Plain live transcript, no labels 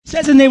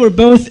says, and they were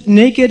both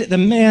naked, the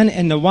man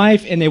and the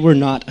wife, and they were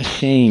not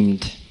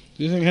ashamed.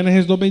 Dice en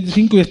Génesis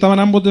 2:25, y estaban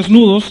ambos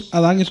desnudos,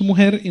 Adán y su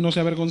mujer, y no se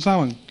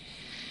avergonzaban.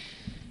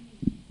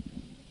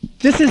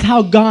 This is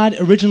how God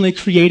originally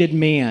created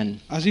man.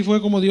 Así fue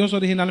como Dios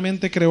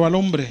originalmente creó al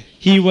hombre.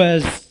 He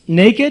was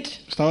naked,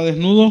 Estaba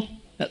desnudo,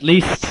 at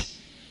least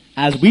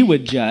as we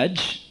would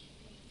judge,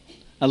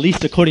 at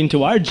least according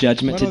to our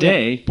judgment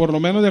today, por lo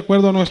menos de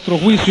acuerdo a nuestro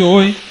juicio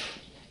hoy,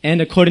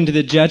 and according to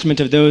the judgment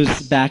of those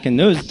back in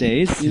those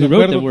days who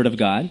wrote the Word of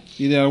God.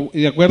 y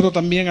de acuerdo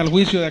también al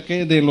juicio de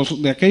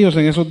aquellos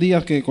en esos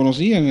días que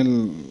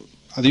conocían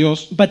a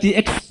Dios. But the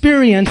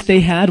experience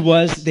they had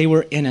was they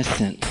were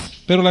innocent.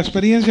 Pero la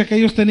experiencia que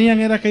ellos tenían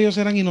era que ellos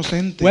eran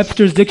inocentes.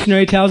 Webster's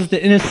dictionary tells us that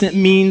innocent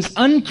means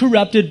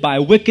uncorrupted by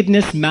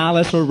wickedness,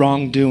 malice, or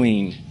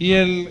wrongdoing. Y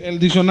el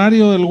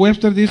diccionario del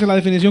Webster dice la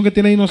definición que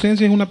tiene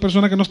inocencia es una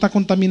persona que no está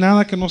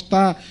contaminada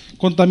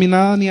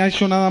ni ha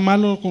hecho nada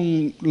malo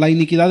con la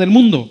iniquidad del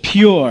mundo.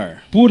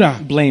 Pure,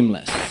 Pura,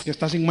 blameless. que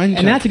está sin mancha.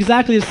 And that's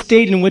exactly the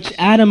state in which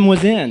Adam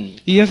was in.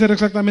 Y ese era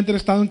exactamente el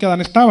estado en que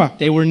Adán estaba.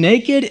 They were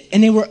naked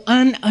and they were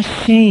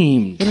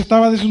unashamed. Él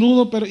estaba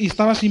desnudo y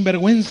estaba sin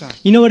vergüenza.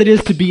 You know what it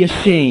is to be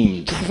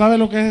ashamed? ¿Usted sabe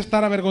lo que es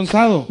estar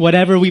avergonzado?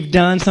 Whatever we've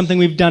done, something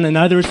we've done, and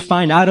others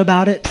find out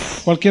about it.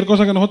 Cualquier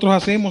cosa que nosotros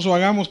hacemos o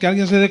hagamos que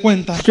alguien se dé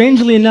cuenta.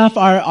 Strangely enough,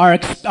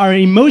 our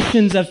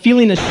emotions of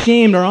feeling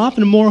ashamed are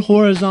often more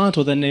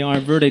horizontal than they are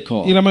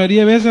vertical. Y la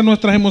mayoría de veces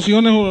nuestras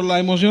emociones o la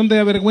emoción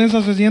de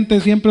vergüenza se siente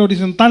siempre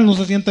horizontal, no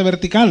se siente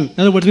vertical.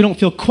 In other words, we don't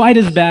feel quite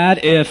as bad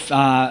if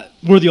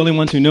we're the only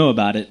ones who know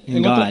about it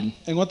in God.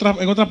 En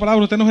otras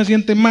palabras, usted no se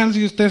siente mal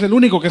si usted es el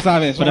único que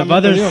sabe. But if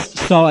others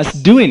saw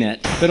us doing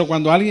it, pero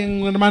cuando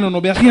alguien, un hermano,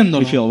 nos ve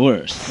haciéndolo, we feel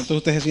worse. entonces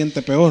usted se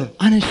siente peor.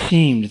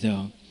 Unashamed,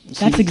 though.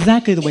 That's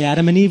exactly the way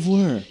Adam and Eve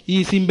were.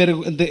 Y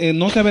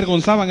no se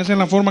avergonzaban, esa es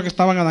la forma que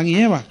estaban Adán y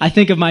Eva. I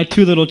think of my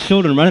two little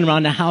children running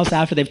around the house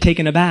after they've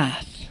taken a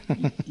bath.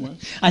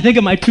 I think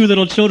of my two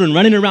little children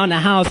running around the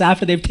house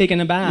after they've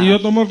taken a bath. Y yo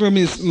tomo que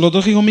los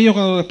dos hijos míos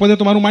cuando después de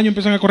tomar un baño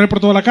empiezan a correr por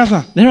toda la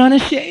casa. They're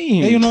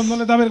unashamed. Ellos no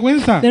les da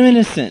vergüenza. They're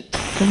innocent.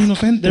 Son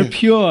inocentes. They're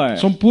pure.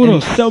 Son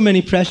puros. In so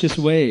many precious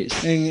ways.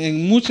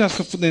 En muchas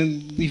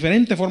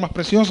diferentes formas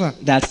preciosas.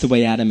 That's the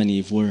way Adam and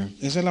Eve were.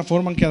 Esa es la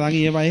forma en que Adán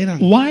y Eva eran.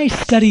 Why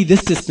study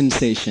this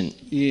dispensation?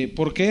 ¿Y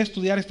por qué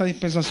estudiar esta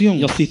dispensación?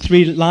 You'll see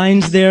 3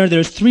 lines there.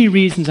 There's 3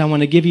 reasons I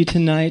want to give you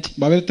tonight.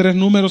 Va a haber 3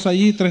 números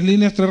allí, 3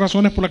 líneas, 3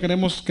 razones por las que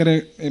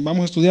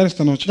vamos a estudiar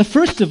esta noche. The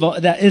first of all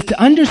that is to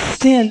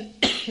understand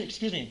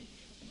excuse me.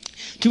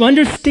 To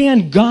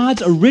understand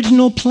God's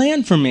original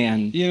plan for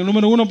man. Y en el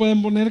número 1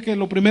 pueden poner que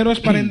lo primero es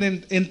para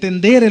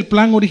entender el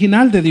plan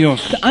original de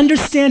Dios. To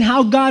understand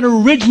how God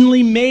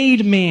originally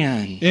made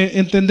man.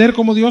 Entender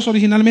cómo Dios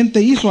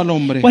originalmente hizo al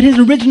hombre. What his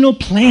original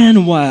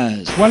plan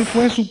was. ¿Cuál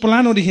fue su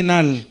plan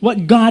original? What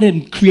God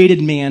had created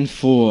man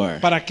for.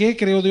 ¿Para qué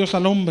creó Dios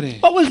al hombre?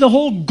 What was the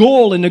whole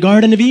goal in the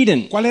Garden of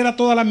Eden? ¿Cuál era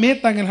toda la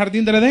meta en el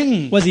jardín del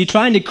Edén? Was he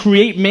trying to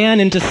create man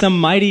into some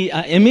mighty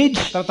image?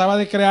 Trataba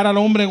de crear al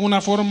hombre en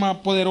una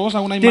forma poderosa,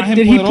 una Did imagen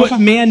he poderosa. put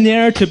man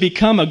there to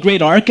become a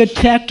great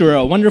architect or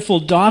a wonderful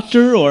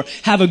doctor or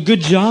have a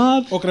good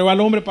job? ¿O creó al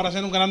hombre para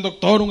ser un gran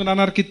doctor, un gran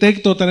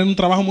arquitecto, tener un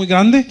trabajo muy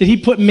grande? Did he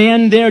put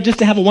man there just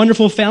to have a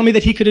wonderful family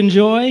that he could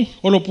enjoy?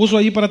 ¿O lo puso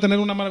allí para tener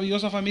una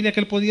maravillosa familia que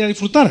él podía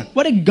disfrutar?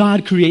 What did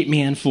God create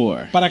man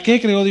for? ¿Para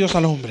qué creó Dios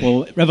al hombre?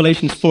 Well,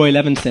 Revelations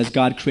 4:11 says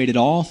God created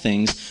all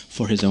things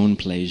for his own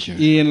pleasure.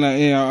 Y en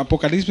la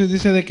Apocalipsis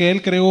dice de que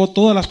él creó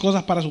todas las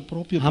cosas para su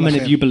propio How many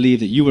of you placer. believe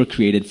that you were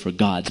created for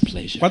God's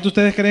pleasure? ¿Cuántos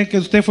de ustedes creen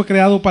que usted fue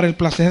creado para el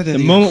placer de The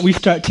Dios? moment we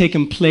start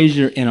taking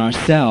pleasure in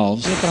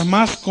ourselves, Mientras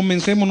más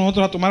comencemos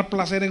nosotros a tomar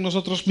placer en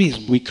nosotros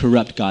mismos, we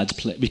corrupt God's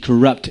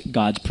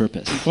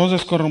purpose.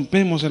 entonces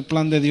corrompemos el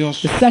plan de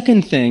Dios. The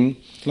second thing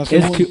La is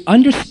segunda- to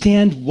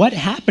understand what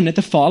happened at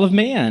the fall of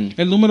man.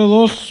 El número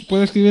 2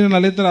 puede escribir en la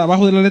letra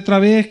abajo de la letra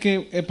B es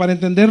que para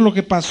entender lo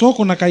que pasó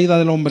con la caída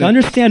del To hombre.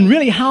 understand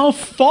really how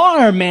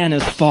far man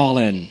has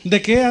fallen. ¿De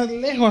qué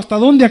lejos hasta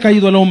dónde ha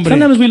caído el hombre?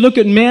 Sometimes we look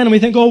at man and we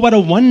think, oh, what a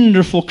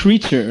wonderful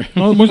creature.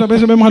 No, muchas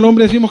veces vemos al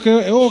hombre y decimos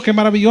que qué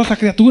maravillosa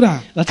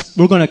criatura.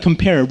 We're going to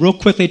compare real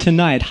quickly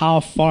tonight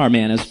how far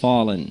man has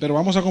fallen. Pero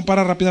vamos a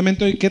comparar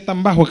rápidamente hoy qué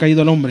tan bajo ha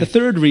caído el The hombre.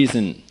 third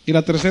reason Y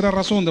la tercera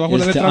razón debajo de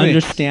la is to letra B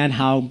understand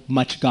how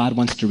much God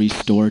wants to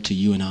restore to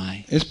you and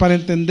I. es para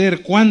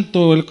entender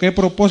qué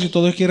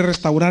propósito Dios quiere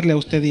restaurarle a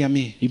usted y a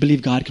mí. You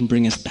believe God can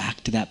bring us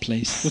back to that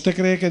place? ¿Usted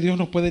cree que Dios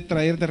nos puede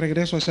traer de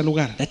regreso a ese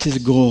lugar? That's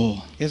his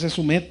goal. Esa es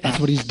su meta. That's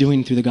what he's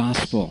doing through the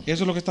gospel.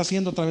 Eso es lo que está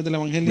haciendo a través del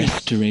evangelio.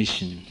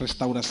 Restoration.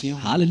 Restauración.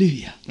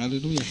 Hallelujah.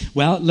 Aleluya.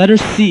 Well, letter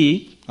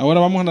C. Ahora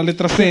vamos a la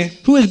letra C.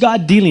 Who is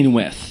God dealing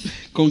with?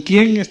 ¿Con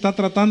quién está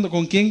tratando?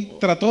 ¿Con quién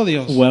trató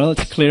Dios? Well,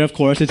 it's clear, of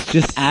course, it's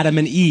just Adam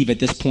and Eve at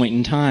this point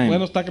in time.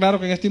 Bueno, está claro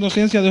que en esta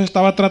inocencia Dios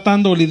estaba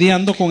tratando o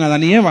lidiando con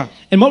Adán y Eva.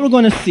 And what we're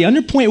going to see,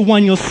 under point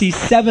 1, you'll see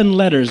 7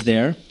 letters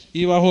there.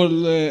 Y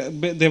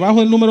debajo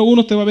del número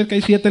 1 usted va a ver que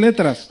hay 7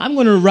 letras. I'm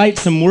going to write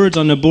some words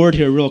on the board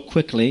here real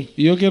quickly.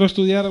 Y yo quiero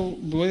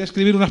voy a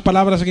escribir unas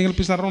palabras aquí en el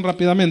pizarrón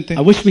rápidamente. I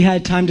wish we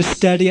had time to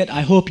study it.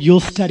 I hope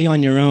you'll study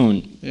on your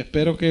own.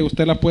 Espero que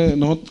usted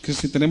que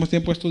si tenemos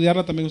tiempo de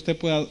estudiarla, también usted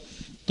pueda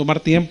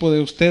tomar tiempo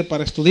de usted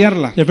para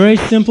estudiarla. They're very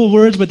simple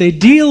words, but they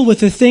deal with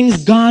the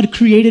things God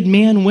created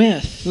man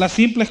with. Las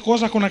simples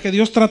cosas con las que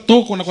Dios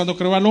trató cuando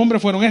creó al hombre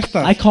fueron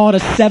estas. I call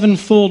it a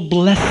sevenfold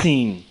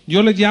blessing.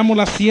 Yo les llamo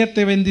las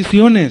 7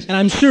 bendiciones. And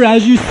I'm sure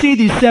as you see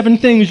these 7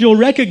 things, you'll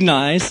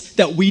recognize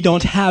that we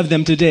don't have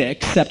them today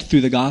except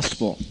through the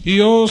gospel. Y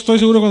yo estoy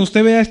seguro que cuando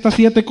usted vea estas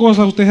 7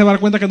 cosas, usted se va a dar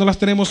cuenta que no las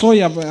tenemos hoy,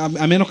 a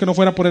menos que no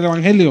fuera por el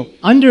evangelio.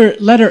 Under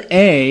letter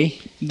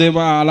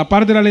A, A la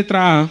par de la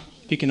letra A,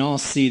 you can all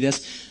see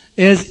this,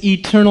 is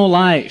eternal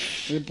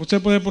life. usted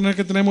puede poner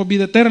que tenemos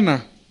vida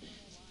eterna.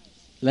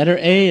 Letter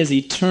A is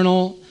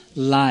eternal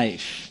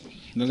life.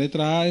 La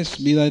letra A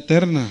es vida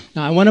eterna.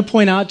 Now, I want to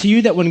point out to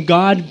you that when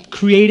God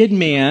created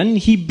man,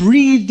 He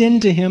breathed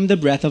into him the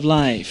breath of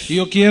life. Y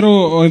yo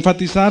quiero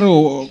enfatizar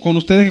con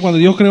ustedes que cuando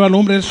Dios creó al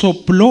hombre, Él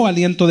sopló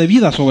aliento de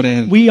vida sobre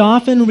él. We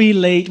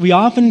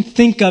often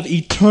think of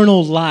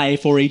eternal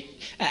life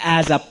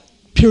as a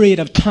period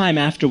of time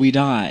after we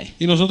die.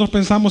 Y nosotros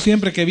pensamos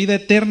siempre que vida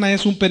eterna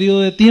es un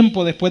periodo de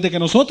tiempo después de que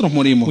nosotros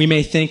morimos. We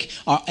may think,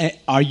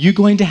 are you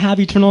going to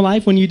have eternal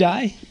life when you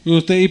die?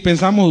 Y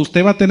pensamos,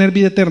 ¿usted va a tener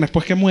vida eterna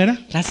después que muera?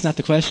 That's not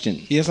the question.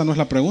 Y esa no es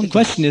la The pregunta.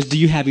 question is, do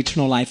you have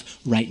eternal life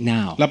right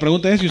now? La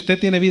pregunta es si usted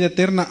tiene vida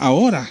eterna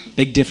ahora.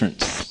 Big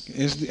difference.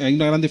 Hay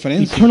una gran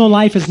diferencia. Eternal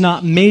life is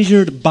not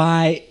measured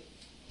by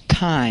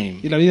time.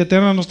 Y la vida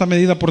eterna no está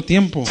medida por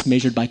tiempo, It's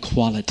measured by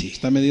quality.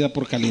 está medida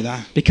por calidad.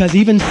 Because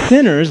even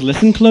sinners,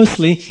 listen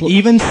closely,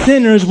 even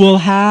sinners will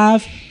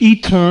have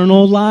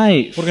eternal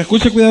life. Porque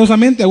escuche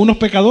cuidadosamente, algunos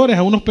pecadores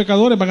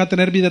van a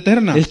tener vida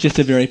eterna. It's just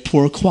a very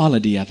poor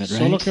quality of it,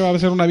 Solo right? que va a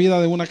ser una vida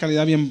de una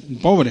calidad bien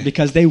pobre.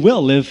 Because they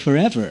will live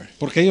forever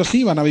Porque ellos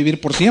sí van a vivir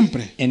por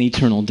siempre, in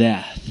eternal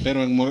death.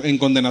 pero en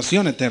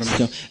condenación eterna.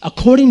 So,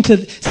 according to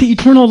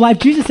eternal life,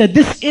 Jesus said,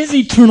 this is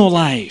eternal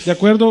life. De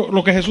acuerdo,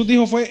 lo que Jesús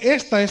dijo fue,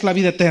 esta es la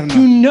vida To eterna.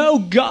 know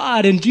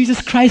God and Jesus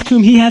Christ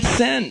whom He hath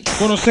sent.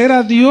 Conocer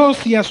a Dios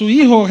y a su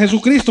Hijo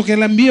Jesucristo que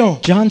Él envió.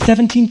 John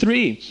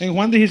 17:3. En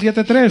Juan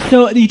 17:3.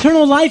 So the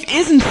eternal life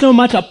isn't so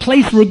much a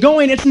place we're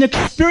going, it's an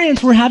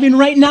experience we're having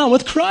right now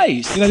with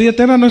Christ. Y la vida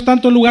eterna no es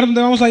tanto el lugar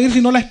donde vamos a ir,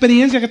 sino la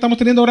experiencia que estamos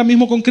teniendo ahora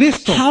mismo con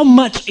Cristo. How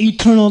much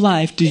eternal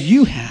life do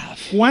you have?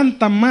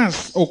 ¿Cuánta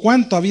más o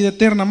cuánta vida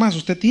eterna más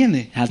usted tiene?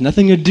 It has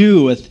nothing to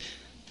do with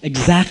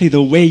exactly the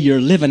way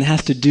you're living, it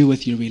has to do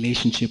with your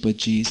relationship with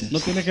Jesus. No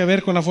tiene que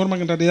ver con la forma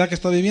que en realidad que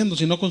está viviendo,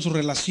 sino con su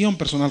relación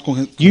personal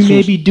con You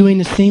may Jesús. be doing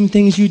the same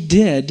things you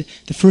did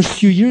the first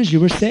few years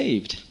you were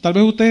saved, Tal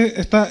vez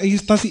usted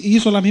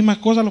hizo las mismas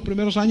cosas los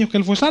primeros años que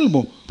él fue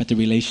salvo, but the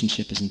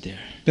relationship isn't there.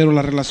 pero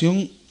la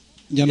relación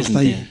ya no Isn't está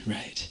ahí. there,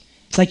 right?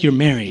 It's like you're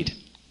married.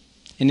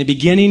 In the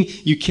beginning,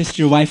 you kissed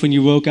your wife when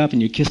you woke up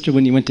and you kissed her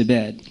when you went to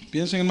bed.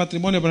 Piensa en el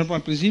matrimonio, por ejemplo,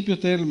 al principio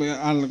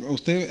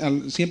usted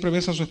siempre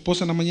besa a su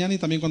esposa en la mañana y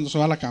también cuando se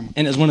va a la cama.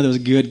 And it's one of those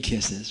good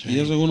kisses, Y right?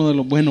 eso es uno de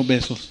los buenos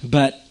besos.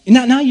 But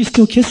now you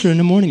still kiss her in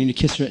the morning and you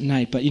kiss her at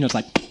night, but it's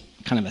like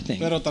kind of a thing.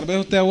 Pero tal vez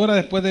usted ahora,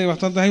 después de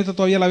bastantes años, usted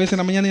todavía la besa en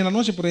la mañana y en la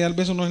noche, pero ya el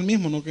beso no es el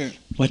mismo, ¿no?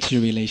 What's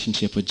your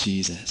relationship with Pero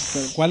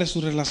Jesus? ¿cuál es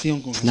su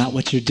relación con It's Jesús? not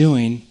what you're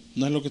doing,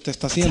 No es lo que usted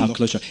está it's how haciendo,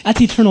 close you are.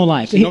 That's eternal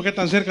life. sino que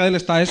tan cerca de él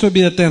está. Eso es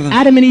vida eterna.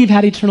 Adam and Eve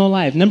had eternal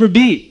life. Number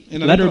B, En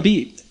la letter letra-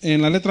 B.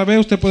 En la letra B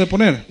usted puede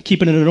poner.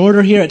 Keeping it in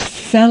order here, it's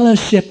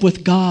fellowship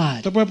with God.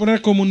 Usted puede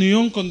poner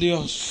comunión con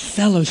Dios.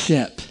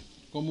 Fellowship.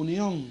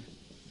 Comunión.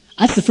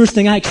 That's the first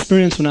thing I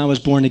experienced when I was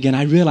born again.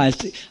 I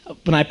realized,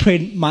 when I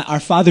prayed, Our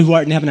Father who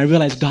art in heaven, I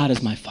realized God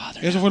is my Father.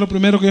 Eso fue lo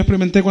primero que yo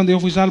experimenté cuando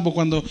yo fui salvo.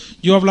 Cuando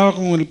yo hablaba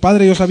con el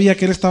Padre, yo sabía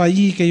que Él estaba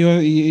allí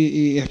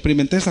y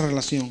experimenté esa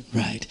relación.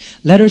 Right.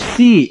 Letter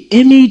C,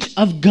 image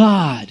of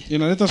God. Y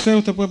en la letra C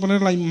usted puede poner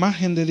la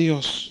imagen de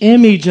Dios.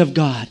 Image of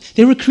God.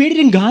 They were created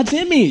in God's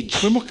image.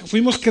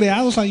 Fuimos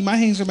creados a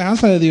imagen y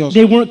semejanza de Dios.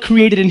 They weren't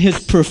created in His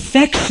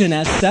perfection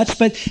as such,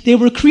 but they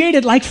were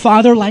created like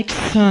Father, like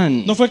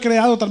Son. No fue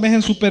creado tal vez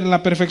en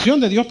la perfección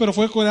de Dios, pero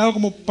fue creado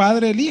como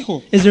Padre el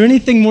Hijo. Is there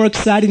anything more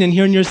exciting than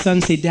hearing your son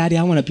say, Daddy,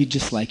 I want to be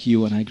just like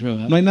you when I grow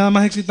up? No hay nada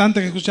más excitante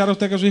que escuchar a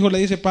usted que su hijo le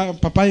dice,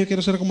 papá, yo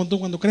quiero ser como tú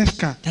cuando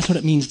crezca. That's what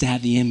it means to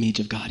have the image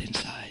of God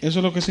inside. Eso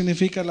es lo que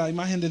significa la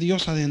imagen de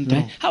Dios adentro.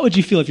 Right? How would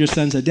you feel if your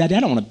son said, Daddy, I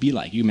don't want to be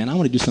like you, man. I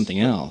want to do something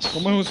else?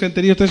 ¿Cómo se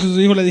sentiría usted si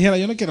su hijo le dijera,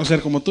 yo no quiero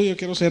ser como tú, yo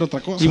quiero ser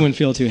otra cosa? You wouldn't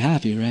feel too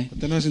happy, right?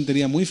 Usted no se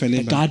sentiría muy feliz.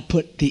 But ¿verdad? God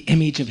put the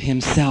image of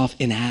Himself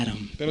in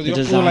Adam. Pero the Dios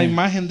puso la desire.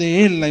 imagen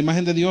de Él, la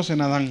imagen de Dios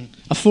en Adán.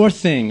 A fourth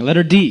thing,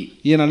 letter D,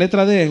 Y en la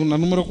letra D, la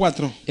número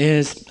 4.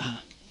 is,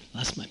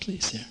 lost my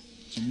place here,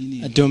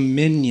 a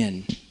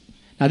dominion.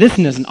 Now this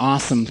one is an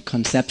awesome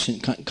concept.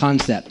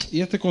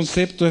 Y este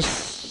concepto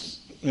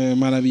es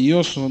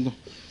maravilloso.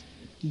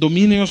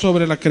 Dominio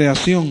sobre la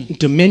creación.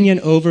 Dominion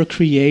over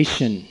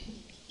creation.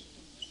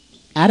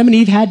 Adam and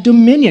Eve had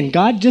dominion.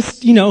 God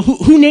just,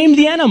 who named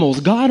the animals?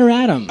 God or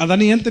Adam?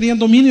 Adán y Eva tenían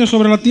dominio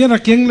sobre la tierra.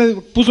 ¿Quién le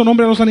puso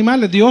nombre a los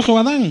animales? ¿Dios o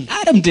Adán?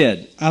 Adam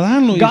did.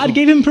 Adán lo God hizo.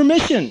 gave him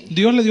permission.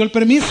 Dios le dio el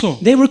permiso.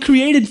 They were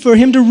created for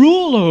him to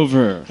rule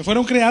over.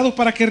 Fueron creados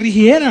para que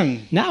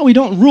rigieran. Now we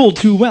don't rule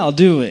too well,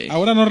 do we?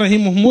 Ahora no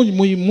regimos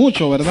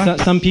mucho,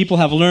 ¿verdad? Some people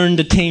have learned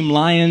to tame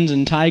lions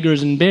and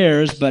tigers and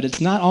bears, but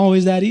it's not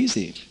always that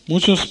easy.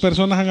 Muchas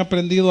personas han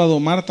aprendido a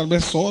domar tal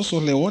vez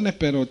osos, leones,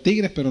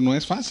 tigres, pero no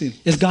es fácil.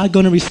 Is God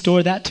going to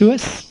restore that to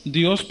us?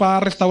 ¿Dios va a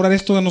restaurar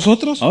esto de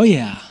nosotros? Oh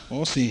yeah.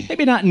 Oh, sí.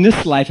 Maybe not in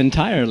this life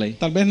entirely.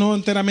 Tal vez no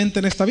enteramente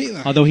en esta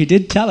vida. Although he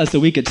did tell us that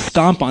we could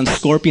stomp on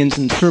scorpions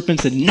and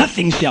serpents and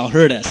nothing shall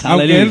hurt us.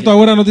 Aunque Hallelujah. Él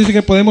ahora nos dice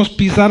que podemos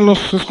pisar los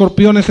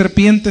escorpiones,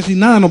 serpientes y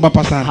nada nos va a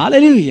pasar.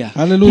 Hallelujah.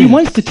 Hallelujah. He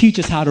wants to teach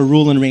us how to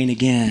rule and reign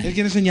again. Él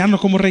quiere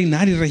enseñarnos cómo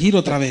reinar y regir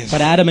otra vez.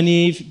 But Adam and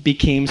Eve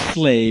became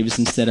slaves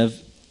instead of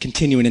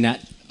continuing in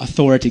that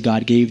authority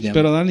God gave them.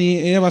 Pero Adán y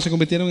Eva se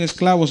convirtieron en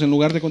esclavos en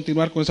lugar de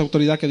continuar con esa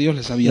autoridad que Dios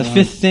les había The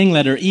dado. fifth thing,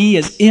 letter E,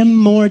 is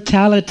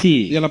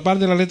immortality. Y a la par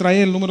de la letra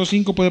E, el número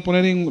 5 puede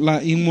poner en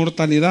la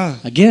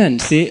inmortalidad. Again,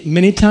 see,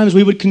 many times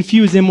we would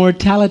confuse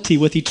immortality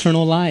with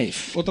eternal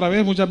life. Otra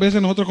vez, muchas veces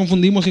nosotros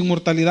confundimos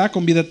inmortalidad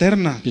con vida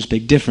eterna. There's a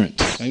big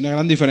difference. Hay una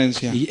gran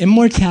diferencia. The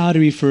immortality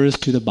refers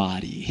to the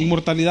body.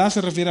 Inmortalidad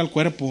se refiere al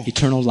cuerpo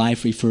Eternal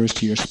life refers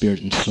to your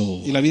spirit and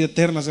soul. y la vida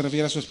eterna se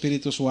refiere a su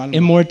espíritu, su alma.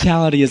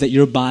 Immortality is that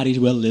your body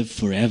will live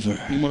forever.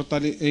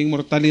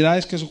 Inmortalidad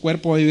es que su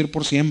cuerpo va a vivir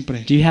por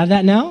siempre. Do you have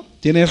that now?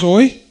 ¿Tiene eso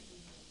hoy?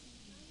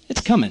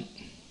 It's coming.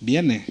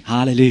 Viene.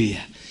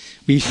 Hallelujah.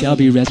 We shall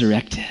be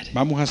resurrected.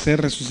 Vamos a ser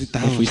If we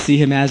resucitados.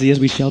 see him as he is,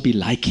 we shall be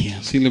like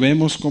him. Si le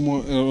vemos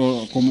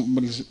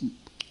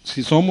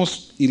si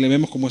somos y le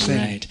vemos como es Él.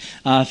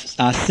 Right.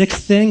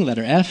 Sixth thing,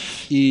 letter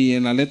F, Y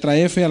en la letra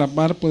F a la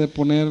par puede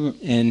poner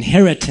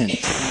inheritance.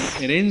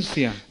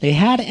 herencia. They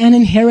had an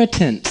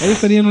inheritance. Ellos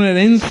tenían una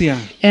herencia.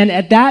 And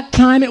at that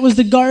time it was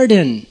the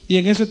garden. Y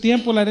en ese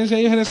tiempo la herencia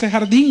de ellos era ese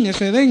jardín,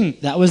 ese Edén.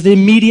 That was the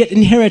immediate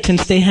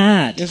inheritance they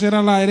had. Esa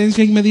era la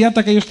herencia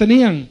inmediata que ellos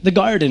tenían. The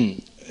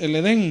garden. El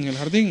Edén, el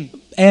jardín.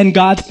 And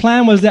God's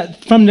plan was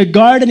that from the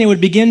garden it would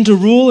begin to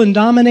rule and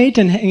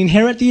dominate and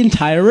inherit the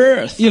entire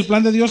earth. Y el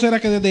plan de Dios era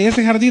que desde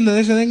ese jardín,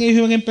 desde ese Edén, ellos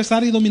iban a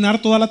empezar y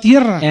dominar toda la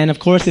tierra. And of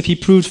course, if he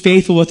proved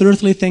faithful with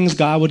earthly things,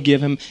 God would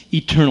give him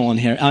eternal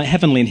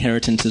heavenly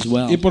inheritance as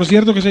well. Y por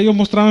cierto que si ellos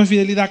mostraban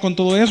fidelidad con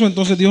todo eso,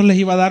 entonces Dios les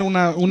iba a dar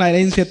una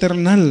herencia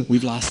eternal.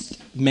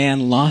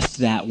 Man lost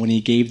that when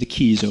he gave the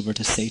keys over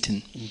to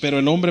Satan. Pero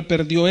el hombre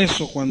perdió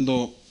eso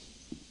cuando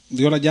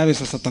dio las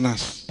llaves a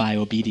Satanás. By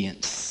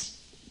obedience.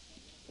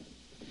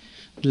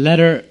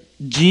 Letter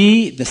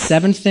G, the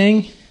seventh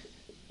thing.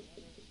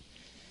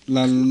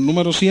 La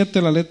número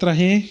 7, la letra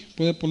G,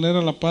 puede poner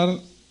a la par.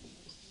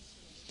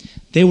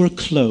 They were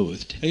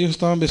clothed. Ellos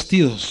estaban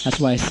vestidos. That's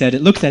why I said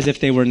it looks as if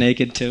they were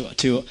naked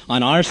to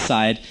on our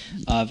side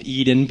of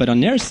Eden, but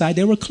on their side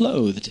they were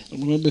clothed.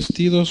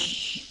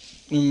 Vestidos.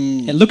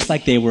 It looks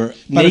like they were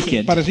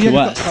naked to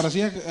us.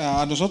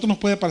 A nosotros nos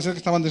puede parecer que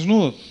estaban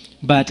desnudos.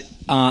 But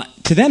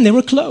to them they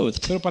were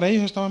clothed. Pero para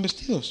ellos estaban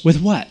vestidos.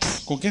 With what?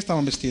 ¿Con qué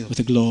estaban vestidos? With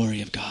the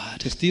glory of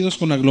God. Vestidos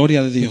con la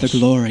gloria de Dios. With the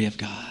glory of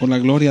God. Con la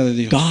gloria de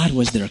Dios. God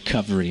was their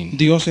covering.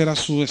 Dios era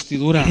su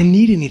vestidura. They didn't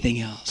need anything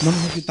else. No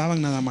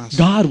necesitaban nada más.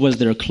 God was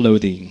their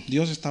clothing.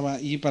 Dios estaba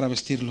ahí para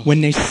vestirlos.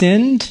 When they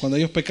sinned, cuando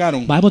ellos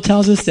pecaron, Bible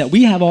tells us that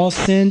we have all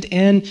sinned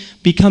and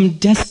become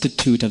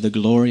destitute of the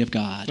glory of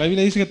God. La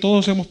Biblia dice que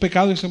todos hemos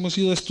pecado y hemos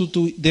sido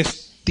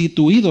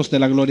destituidos de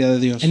la gloria de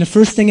Dios. And the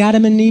first thing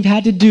Adam and Eve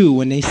had to do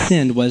when they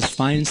sinned was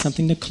find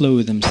something to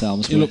clothe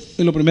themselves with.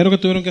 Y lo primero que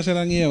tuvieron que hacer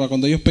Adán y Eva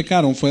cuando ellos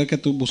pecaron fue que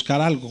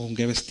buscar algo con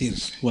que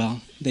vestirse. Well,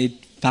 they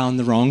found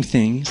the wrong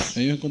things.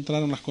 Ellos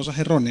encontraron las cosas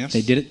erróneas.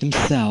 They did it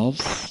themselves.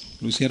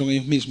 Lo hicieron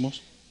ellos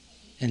mismos.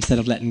 Instead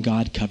of letting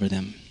God cover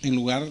them. En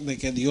lugar de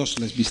que Dios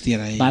les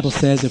vistiera a ellos. The Bible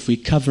says if we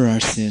cover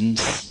our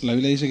sins, la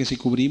Biblia dice que si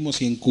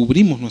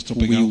encubrimos nuestro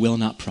pecado, we will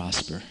not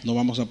prosper. No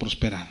vamos a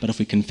prosperar. But if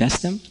we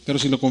confess them, pero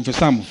si lo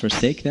confesamos,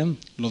 forsake them,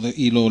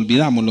 y lo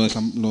olvidamos,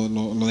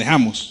 lo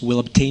dejamos, we'll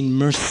obtain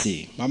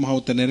mercy. Vamos a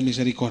obtener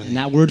misericordia. And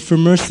that word for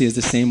mercy is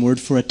the same word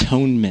for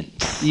atonement.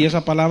 Y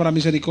esa palabra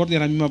misericordia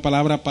es la misma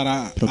palabra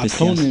para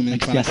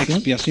atonement, para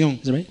expiación.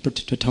 Is that right?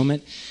 To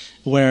atonement,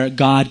 where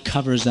God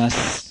covers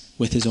us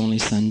with his only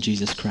son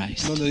Jesus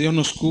Christ. Donde Dios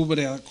nos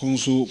cubre con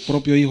su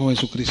propio hijo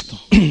Jesucristo.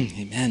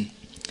 Amen.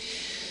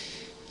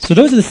 So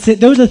those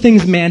are the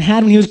things man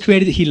had when he was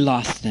created. He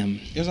lost them.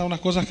 Esas son unas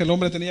cosas que el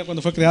hombre tenía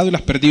cuando fue creado y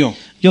las perdió.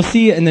 You'll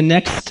see in the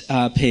next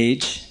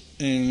page.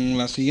 En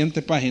la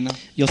siguiente página.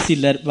 You'll see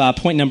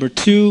point number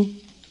 2.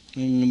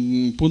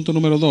 En punto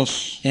número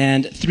 2.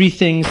 And 3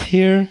 things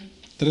here.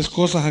 3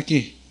 cosas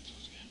aquí.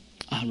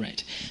 All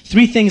right.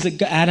 3 things that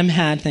Adam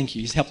had. Thank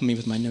you. He's helping me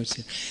with my notes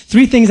here.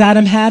 3 things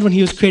Adam had when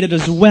he was created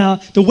as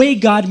well. The way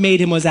God made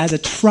him was as a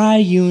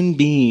triune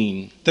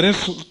being. 3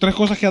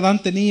 cosas que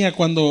Adán tenía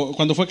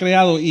cuando fue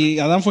creado, y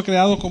Adán fue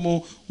creado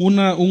como un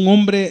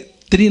hombre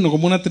trino,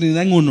 como una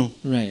trinidad en uno.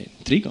 Right.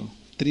 Trigo.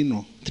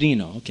 trino.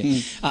 Trino,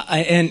 okay.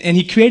 And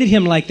he created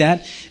him like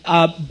that,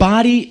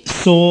 body,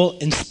 soul,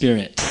 and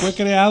spirit. Fue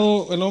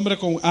creado el hombre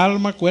con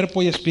alma,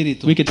 cuerpo y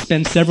espíritu. We could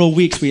spend several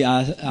weeks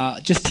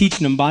just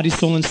teaching him body,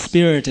 soul, and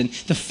spirit and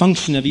the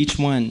function of each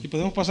one. Y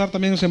podemos pasar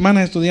también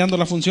semanas estudiando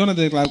las funciones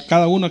de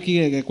cada uno aquí,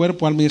 de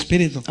cuerpo, alma y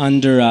espíritu.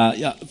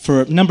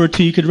 For number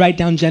 2, you could write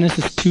down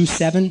Genesis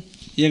 2:7.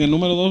 Y en el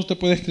número 2 usted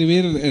puede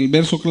escribir el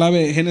verso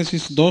clave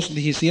Génesis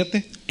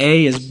 2:17. A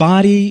is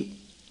body,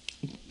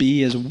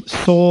 B is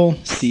soul,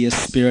 C is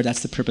spirit.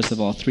 That's the purpose of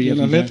all three Y of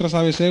en them. las letras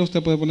ABC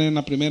usted puede poner en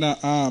la primera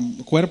A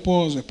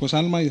cuerpo, después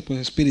alma y después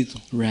espíritu.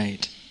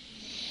 Right.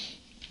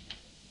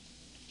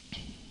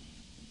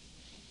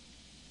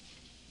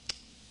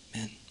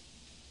 Man.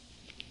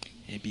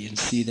 A, B, and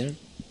C there.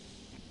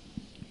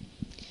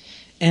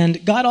 And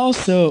God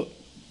also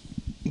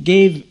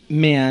gave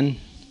man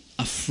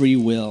a free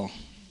will.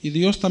 Y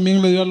Dios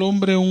también le dio al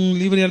hombre un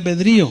libre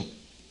albedrío.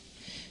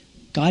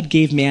 God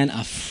gave man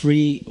a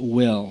free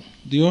will.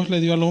 Dios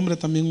le dio al hombre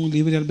también un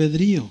libre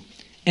albedrío.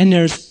 And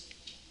there's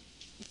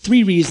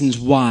 3 reasons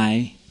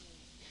why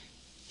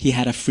he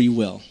had a free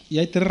will. Y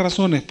hay 3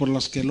 razones por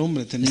las que el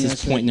hombre tenía This is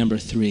ese. point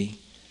number 3.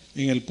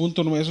 En el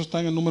punto, eso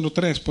está en el número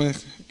 3,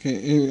 pues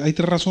que hay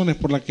 3 razones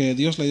por las que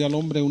Dios le dio al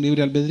hombre un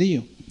libre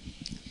albedrío.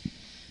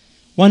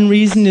 One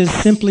reason is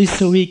simply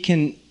so he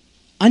can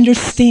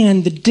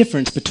understand the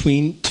difference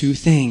between 2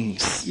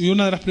 things. Y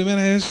una de las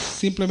primeras es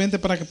simplemente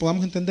para que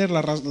podamos entender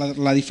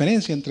la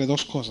diferencia entre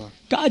 2 cosas.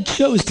 God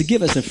chose to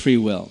give us a free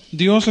will.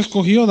 Dios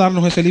escogió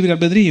darnos ese libre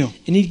albedrío.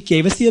 And he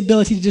gave us the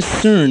ability to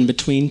discern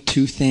between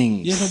 2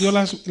 things. Y eso dio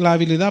la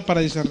habilidad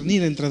para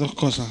discernir entre 2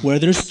 cosas. Where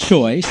there's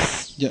choice,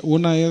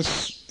 Una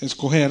es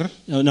escoger,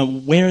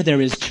 where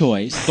there is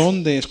choice,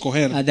 dónde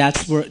escoger.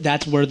 that's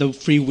where the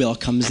free will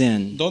comes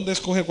in. ¿Dónde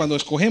escoger? Cuando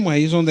escogemos,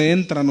 ahí es donde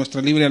entra nuestro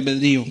libre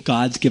albedrío.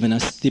 God's given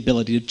us the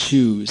ability to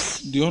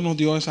choose. Dios nos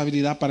dio esa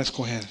habilidad para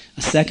escoger.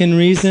 A second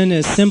reason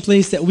is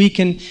simply that we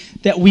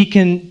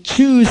can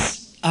choose.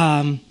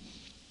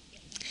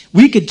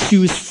 We could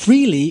choose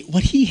freely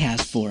what He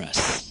has for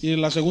us. Y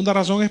la segunda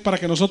razón es para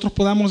que nosotros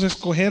podamos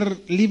escoger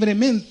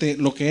libremente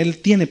lo que Él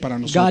tiene para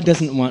God nosotros.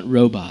 doesn't want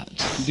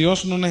robots.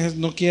 Dios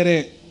no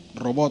quiere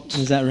robots.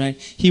 Is that right?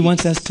 He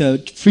wants us to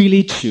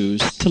freely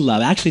choose to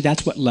love. Actually,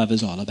 that's what love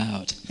is all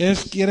about.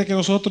 Quiere que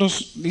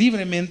nosotros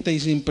libremente y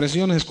sin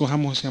presiones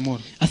escojamos ese amor.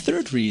 A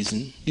third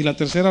reason Y la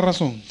tercera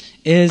razón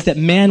is that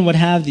man would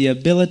have the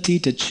ability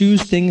to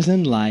choose things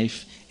in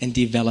life and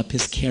develop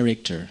his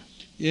character.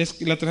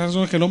 la tercera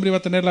razón es que el hombre iba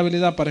a tener la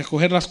habilidad para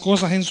escoger las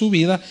cosas en su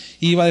vida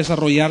y iba a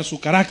desarrollar su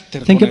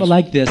carácter. Think con of it eso.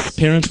 like this,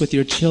 parents with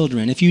your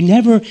children. If you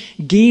never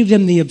gave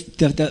them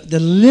the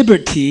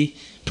liberty,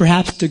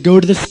 perhaps to go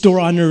to the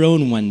store on their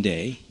own one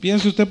day,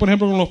 Piense usted, por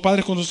ejemplo, con los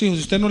padres con sus hijos.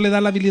 Si usted no le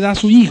da la habilidad a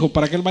su hijo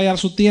para que él vaya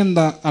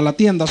a la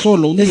tienda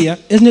solo un día,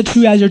 isn't it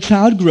true as your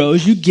child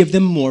grows, you give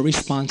them more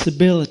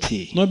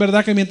responsibility? no es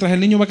verdad que mientras el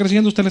niño va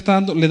creciendo usted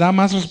le da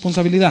más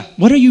responsabilidad.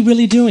 What are you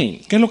really doing?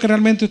 ¿Qué es lo que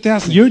realmente usted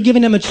hace? You're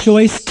giving them a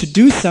choice to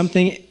do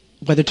something,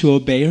 whether to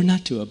obey or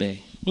not to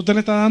obey. Usted le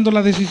está dando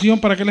la decisión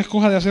para que él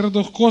escoja de hacer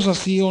 2 cosas,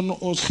 sí o no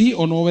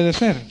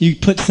obedecer. You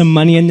put some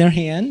money in their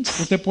hands,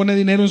 Usted pone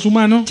dinero en su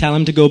mano, tell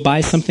them to go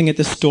buy something at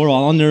the store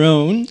all on their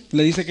own,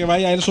 le dice que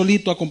vaya él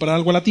solito a comprar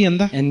algo a la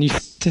tienda and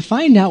to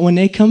find out when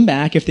they come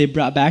back if they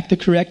brought back the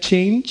correct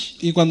change,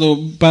 y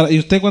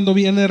usted cuando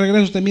viene de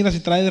regreso, usted mira si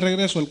trae de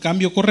regreso el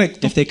cambio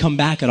correcto if they come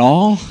back at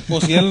all. o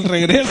si él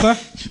regresa.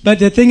 But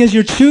the thing is,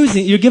 you're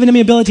giving them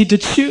the ability to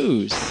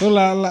choose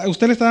Pero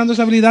usted le está dando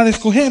esa habilidad de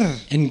escoger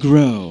and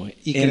grow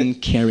Y in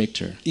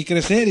character. y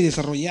crecer y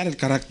desarrollar el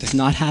carácter.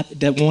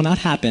 That will not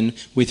happen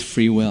with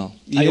free will.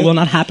 Y It will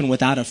not happen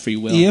without a free Y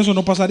will. eso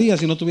no pasaría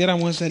si no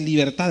tuviéramos esa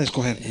libertad de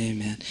escoger.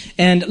 Amen.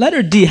 And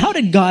letter D, how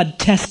did God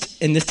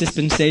test in this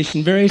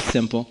dispensation? Very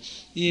simple.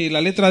 Y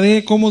la letra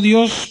D, cómo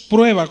Dios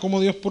prueba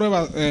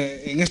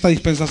en esta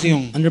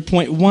dispensación. Under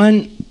point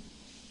 1,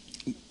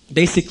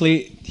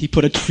 basically, He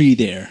put a tree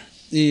there.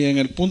 Y en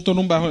el punto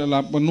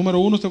número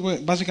 1,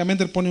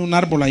 básicamente él pone un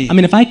árbol ahí. I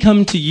mean, if I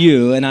come to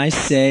you and I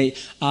say,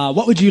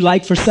 what would you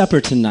like for supper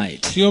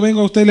tonight? Si yo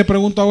vengo a usted y le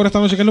pregunto ahora esta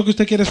noche, ¿qué es lo que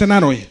usted quiere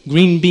cenar hoy?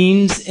 Green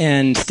beans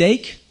and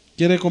steak?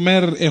 ¿Quiere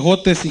comer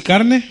ejotes y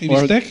carne y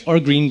bistec? Or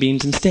green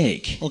beans and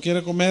steak? ¿O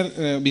quiere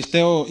comer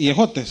bisteo y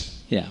ejotes?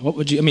 Yeah,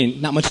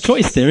 not much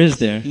choice there, is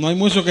there? No hay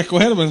mucho que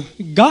escoger, ¿verdad?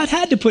 God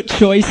had to put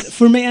choice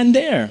for man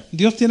there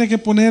Dios tiene que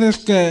poner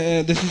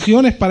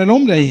decisiones para el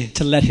hombre ahí,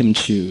 to let him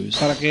choose.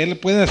 para que él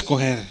pueda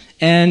escoger.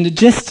 And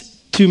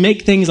just to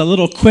make things a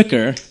little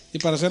quicker, Y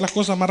para hacer las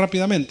cosas más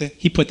rápidamente,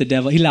 he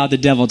allowed the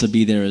devil to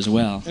be there as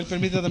well, él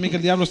permite también que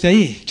el diablo esté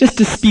ahí, just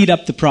to speed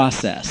up the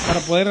process.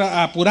 para poder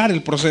apurar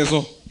el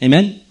proceso.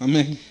 Amen?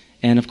 Amén.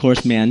 And of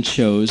course, man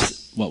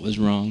chose what was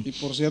wrong. Y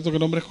por cierto que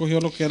el hombre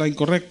escogió lo que era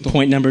incorrecto.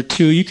 Point number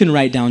 2, you can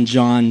write down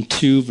John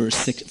 2, verse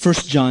 6, 1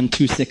 John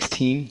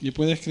 2:16, Y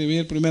puede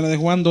escribir 1 de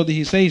Juan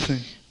 2:16,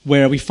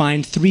 where we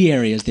find 3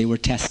 areas they were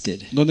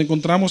tested. donde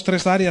encontramos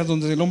 3 áreas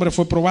donde el hombre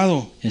fue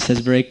probado. It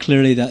says very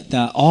clearly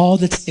that all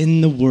that's in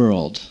the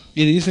world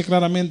Y dice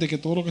claramente que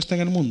todo lo que está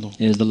en el mundo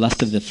is the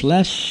lust of the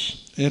flesh,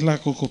 Es la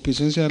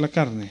concupiscencia de la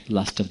carne,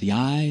 lust of the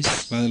eyes,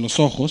 la de los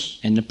ojos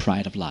and the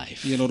pride of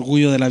life. y el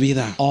orgullo de la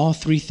vida. All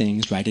three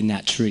things right in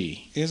that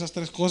tree, Esas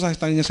tres cosas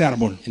están en ese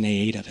árbol and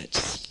they ate of it.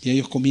 y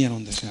ellos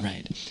comieron de ese árbol.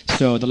 Right.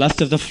 So the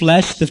lust of the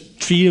flesh, the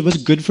tree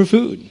was good for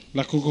food.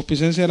 La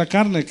concupiscencia de la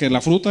carne, que la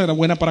fruta era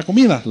buena para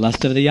comida.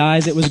 Lust of the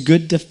eyes, it was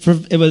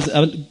it was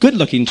a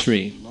good-looking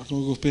tree. La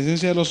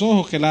concupiscencia de los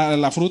ojos, que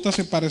la fruta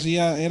se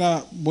parecía,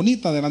 era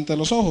bonita delante de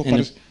los ojos.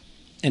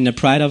 And the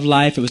pride of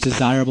life, it was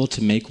desirable to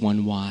make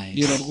one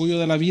Y el wise. orgullo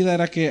de la vida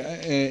era que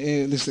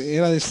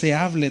era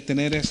deseable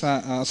tener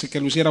así que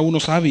lo hiciera uno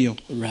sabio.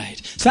 Right.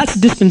 So that's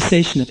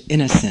dispensation of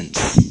innocence.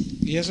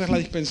 Y esa es la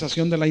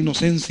dispensación de la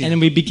inocencia. And then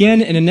we begin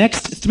in the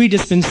next three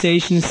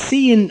dispensations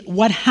seeing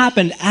what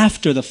happened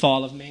after the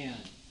fall of man.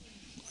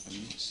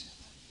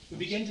 We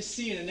begin to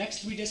see in the next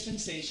three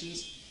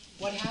dispensations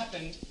what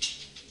happened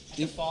at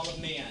the fall of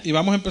man. Y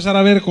vamos a empezar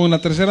a ver con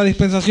la tercera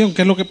dispensación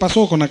qué es lo que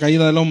pasó con la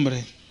caída del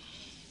hombre.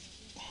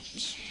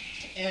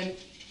 And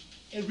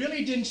it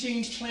really didn't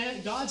change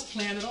God's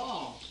plan at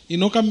all. Y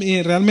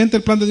realmente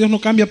el plan de Dios no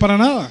cambia para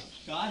nada.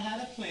 God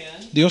had a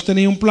plan Dios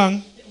tenía un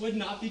plan that would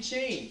not be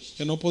changed.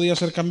 que no podía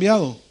ser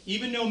cambiado.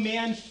 Even though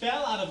man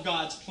fell out of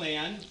God's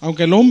plan,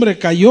 Aunque el hombre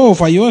cayó o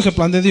falló ese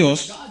plan de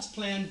Dios, God's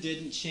plan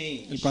didn't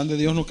change. el plan de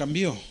Dios no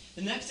cambió.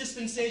 The next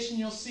dispensation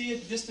you'll see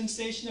is the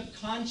dispensation of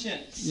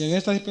conscience. Y en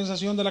esta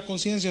dispensación de la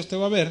conciencia usted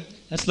va a ver,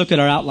 Let's look at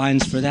our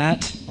outlines for that.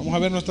 vamos a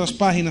ver nuestras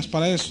páginas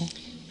para eso.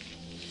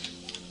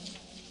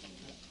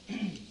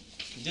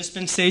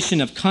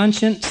 Dispensation of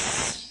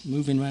conscience,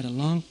 moving right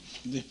along.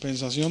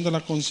 Dispensación de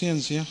la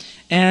conciencia.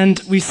 And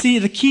we see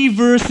the key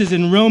verses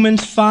in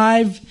Romans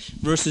 5,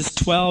 verses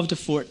 12 to Y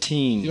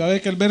 14. va a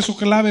ver que el verso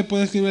clave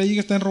puede escribir allí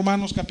que está en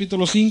Romanos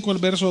capítulo 5, el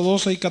verso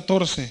 12 y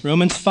 14.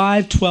 Romans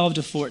 5, 12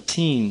 to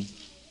 14.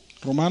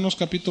 Romanos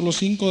capítulo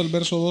 5 del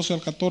verso 12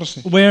 al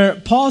 14. Where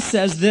Paul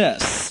says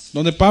this: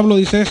 Donde Pablo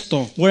dice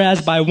esto: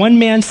 Whereas by one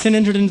man sin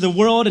entered into the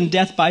world, and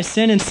death by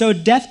sin, and so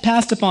death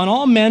passed upon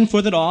all men,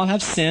 for that all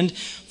have sinned.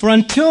 For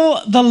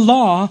until the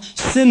law,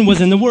 sin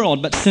was in the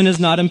world, but sin is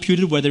not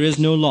imputed where there is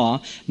no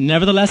law.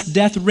 Nevertheless,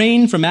 death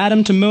reigned from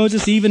Adam to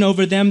Moses, even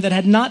over them that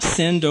had not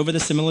sinned, over the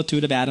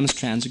similitude of Adam's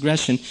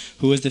transgression,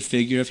 who was the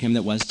figure of him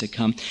that was to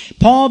come.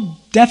 Paul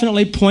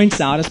definitely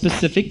points out a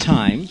specific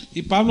time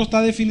Y Pablo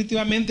está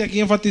definitivamente aquí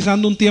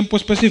enfatizando un tiempo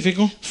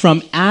específico,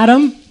 from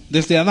Adam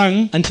desde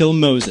Adán until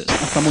Moses.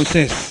 hasta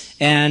Moisés.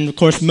 And of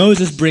course,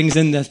 Moses brings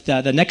in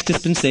the next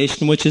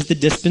dispensation, which is the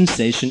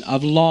dispensation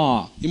of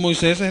law. Y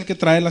Moisés es el que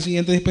trae la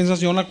siguiente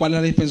dispensación, la cual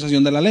es la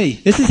dispensación de la ley.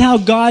 This is how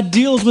God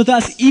deals with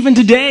us even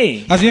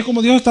today. Así es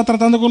como Dios está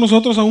tratando con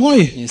nosotros aún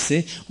hoy. You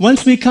see,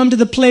 once we come to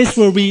the place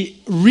where we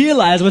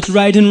realize what's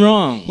right and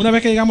wrong, Una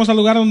vez que llegamos al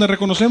lugar donde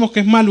reconocemos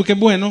que es malo y que es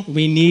bueno,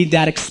 we need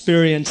that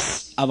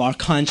experience of our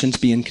conscience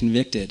being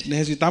convicted.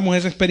 necesitamos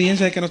esa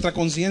experiencia de que nuestra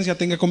conciencia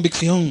tenga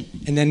convicción.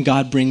 And then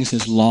God brings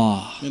His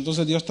law Y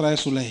entonces Dios trae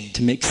su ley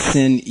to make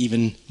sin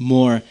even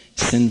more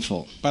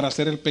sinful. para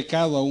hacer el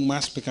pecado aún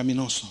más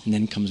pecaminoso. And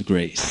then comes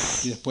grace.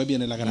 Y después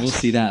viene la We'll gracia.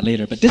 see that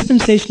later. But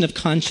dispensation of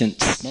conscience.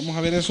 Vamos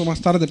a ver eso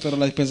más tarde, pero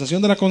la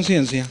dispensación de la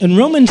conciencia, In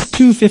Romans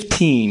en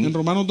 2:15,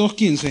 Romanos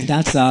 2:15,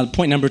 that's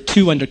point number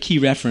 2 under key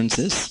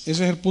references.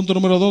 ese es el punto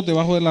número 2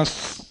 debajo de las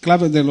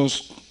claves de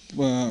los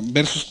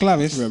versos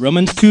claves.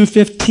 Romans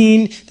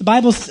 2:15, the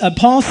Bible,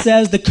 Paul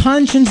says the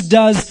conscience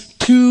does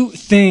two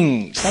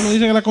things. Pablo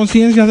dice que la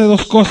conciencia hace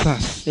dos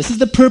cosas. This is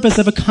the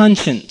purpose of a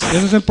conscience.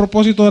 Ese es el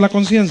propósito de la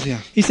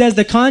conciencia. He says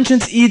the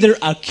conscience either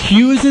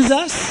accuses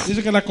us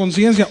Dice que la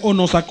conciencia o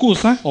nos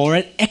acusa or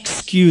it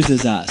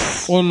excuses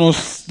us. o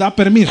nos da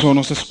permiso o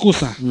nos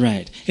excusa.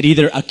 Right. It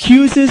either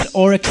accuses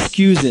or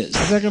excuses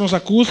O sea que nos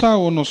acusa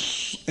o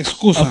nos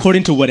excusa.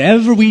 according to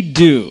whatever we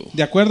do.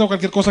 De acuerdo a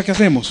cualquier cosa que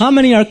hacemos. How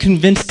many are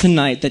convinced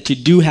tonight that you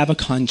do have a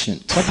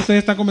conscience? ¿Cuántos de ustedes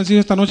están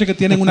convencidos esta noche que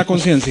tienen una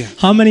conciencia?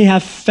 How many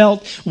have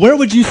felt, where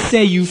would you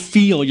say you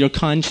feel your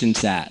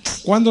conscience at?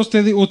 ¿Cuándo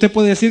usted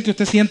puede decir que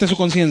usted siente su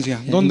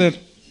conciencia? ¿Dónde?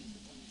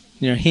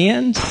 In your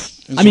hands?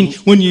 I mean,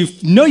 when you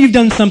know you've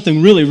done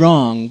something really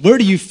wrong, where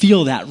do you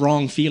feel that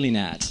wrong feeling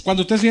at?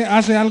 Cuando usted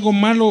hace algo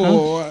malo,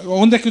 ¿o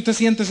 ¿dónde es que usted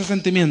siente ese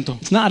sentimiento?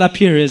 It's not up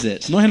here, is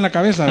it? No es en la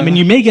cabeza, I mean, ¿verdad?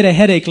 you may get a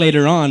headache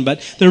later on, but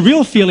the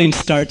real feeling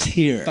starts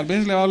here. Tal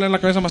vez le va a doler la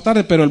cabeza más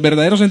tarde, pero el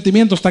verdadero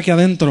sentimiento está aquí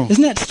adentro.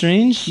 Isn't that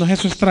strange? ¿No es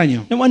eso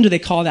extraño? No wonder they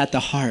call that the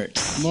heart.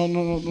 No,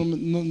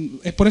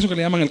 es por eso que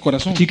le llaman el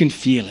corazón. You can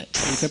feel it.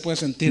 Usted puede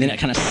And sentir. then it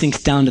kind of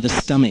sinks down to the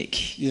stomach.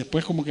 Y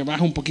después como que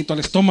baja un poquito al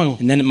estómago.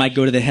 And then it might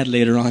go to the head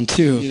later on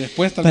too. Y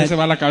después tal vez se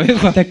va a la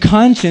cabeza. The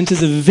conscience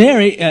is a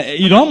very,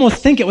 you'd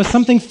almost think it was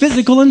something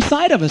physical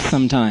inside of us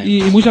sometimes.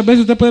 Y muchas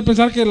veces usted puede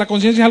pensar que la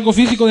conciencia es algo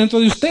físico dentro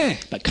de usted.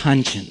 But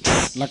conscience.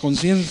 La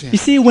conciencia. You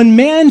see, when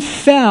man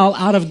fell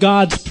out of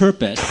God's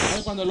purpose,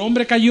 Cuando el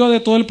hombre cayó de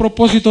todo el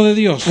propósito de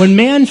Dios. when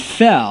man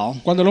fell,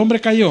 Cuando el hombre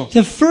cayó.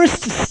 the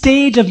first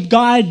stage of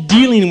God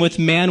dealing with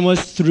man was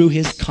through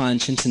his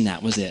conscience, and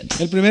that was it.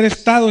 El primer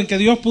estado en que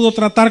Dios pudo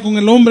tratar con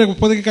el hombre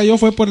después de que cayó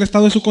fue por el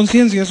estado de su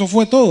conciencia. Eso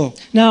fue todo.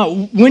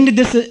 Now, when did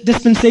this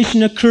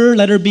dispensation occur?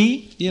 Letter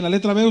B. Y en la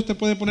letra B usted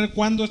puede poner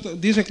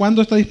dice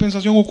cuándo esta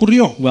dispensación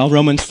ocurrió. Well,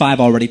 Romans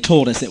 5 already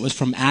told us it was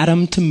from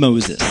Adam to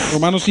Moses.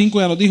 Romanos 5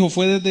 ya nos dijo,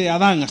 fue desde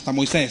Adán hasta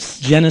Moisés.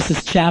 Genesis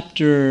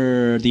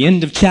the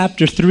end of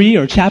chapter 3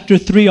 or chapter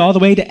 3 all the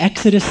way to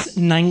Exodus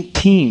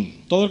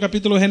 19. Todo el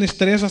capítulo de Génesis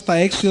 3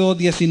 hasta Éxodo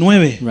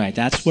 19. Right,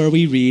 that's where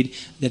we read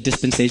the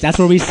dispensation. That's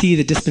where we see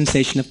the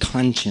dispensation of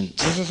conscience.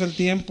 Ese es el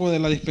tiempo de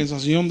la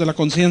dispensación de la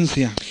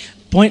conciencia.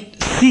 Point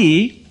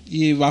C,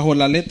 Y bajo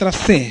la letra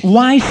C,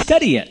 why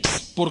study it?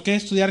 ¿por qué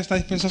estudiar esta I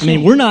dispensación?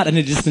 mean, we're not in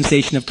a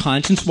dispensation of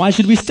conscience. Why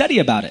should we study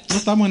about it? No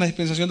estamos en la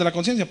dispensación de la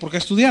conciencia, ¿por qué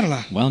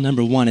estudiarla? Well,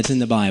 number one, it's in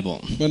the Bible.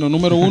 Bueno,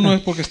 número 1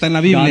 es porque está en la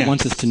God Biblia.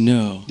 wants us to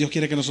know. Dios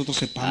quiere que nosotros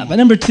sepamos. But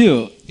number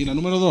two, Y la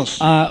número 2,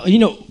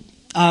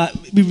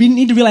 we really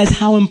need to realize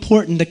how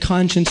important the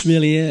conscience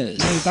really is.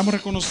 necesitamos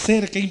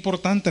reconocer qué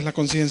importante es la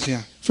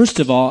conciencia. First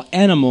of all,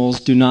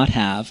 animals do not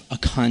have a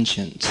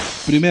conscience.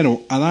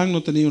 Primero, Adán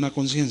no tenía una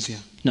conciencia.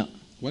 No,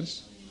 ¿What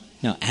is?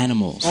 no,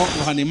 animals. Oh,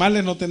 los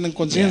animales no tienen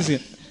conciencia.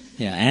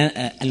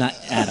 Yeah, not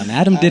Adam.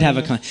 Adam did have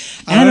a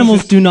conscience.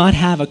 Animals do not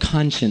have a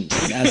conscience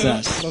as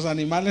us. Los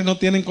animales no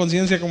tienen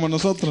conciencia como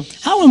nosotros.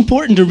 How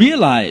important to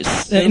realize.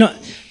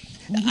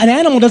 An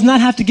animal does not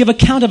have to give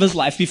account of his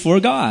life before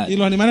God. Y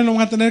los animales no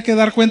van a tener que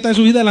dar cuenta de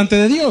su vida delante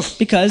de Dios.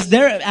 Because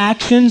their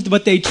actions,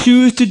 what they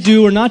choose to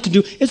do or not to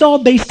do, is all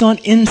based on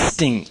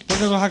instinct.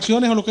 Porque las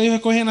acciones o lo que ellos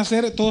escogen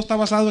hacer, todo está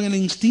basado en el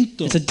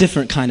instinto. It's a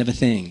different kind of a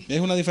thing. Es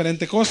una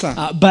diferente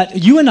cosa. But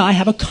you and I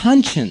have a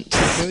conscience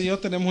Usted y yo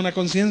tenemos una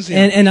conciencia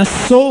and a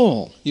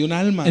soul, y un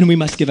alma. and we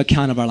must give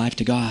account of our life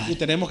to God. Y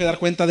tenemos que dar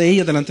cuenta de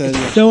ella delante de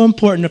Dios. So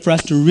important for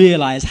us to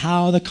realize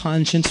how the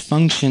conscience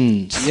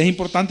functions. Y es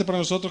importante para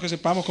nosotros que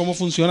sepamos cómo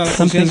funciona la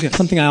conciencia.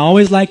 Something I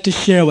always like to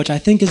share, which I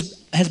think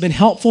has been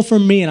helpful for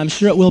me, and I'm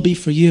sure it will be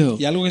for you.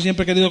 Y algo que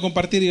siempre he querido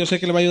compartir y yo sé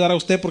que le va a ayudar a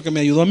usted porque me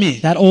ayudó a mí.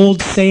 That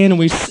old saying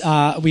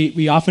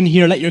we often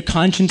hear, "Let your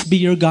conscience be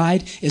your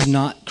guide," is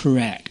not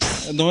correct.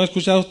 ¿No ha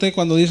escuchado usted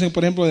cuando dicen,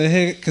 por ejemplo,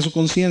 deje que su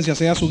conciencia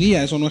sea su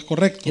guía? Eso no es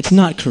correcto. It's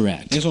not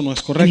correct. Eso no es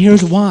And correcto.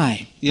 here's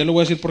why. Y yo le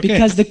voy a decir por qué.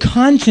 Because the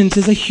conscience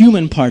is a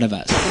human part of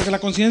us. Porque la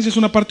conciencia es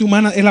una parte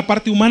humana, es la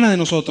parte humana de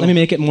nosotros. Let me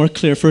make it more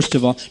clear. First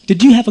of all,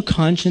 did you have a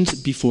conscience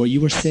before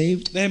you were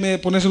saved? Déjeme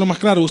ponérselo más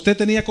claro. ¿Usted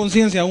tenía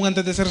conciencia aún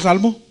antes de ser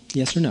salvo?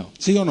 Yes or no?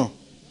 ¿Sí o no?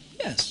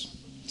 Yes.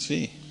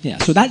 Sí. Yeah.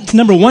 So that's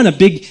number one, a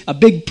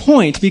big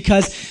point,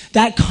 because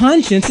that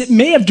conscience, it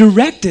may have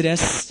directed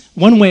us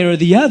one way or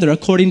the other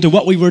according to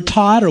what we were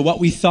taught or what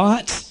we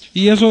thought.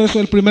 Y eso es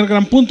el primer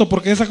gran punto,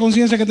 porque esa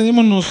conciencia que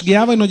teníamos nos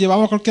guiaba y nos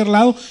llevaba a cualquier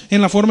lado en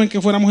la forma en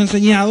que fuéramos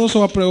enseñados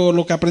o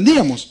lo que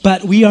aprendíamos.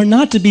 But we are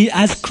not to be,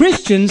 as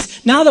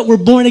Christians, now that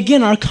we're born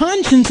again, our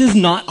conscience is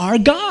not our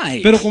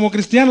guide. Pero como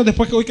cristianos,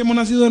 después que hoy que hemos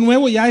nacido de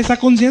nuevo, ya esa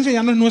conciencia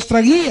ya no es nuestra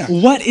guía.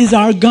 What is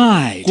our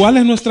guide? ¿Cuál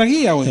es nuestra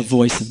guía The hoy?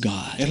 voice of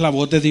God, Es la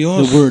voz de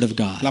Dios, the word of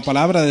God. la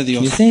palabra de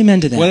Dios. You say amen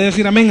to that. ¿Puede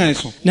decir amén a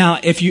eso? Now,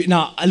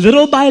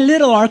 little by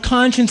little, our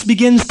conscience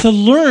begins to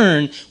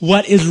learn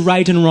what is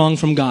right and wrong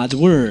from God's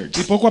words.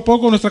 Y poco a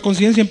poco nuestra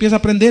conciencia empieza a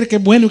aprender qué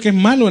es bueno y qué es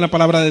malo en la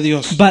palabra de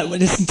Dios. But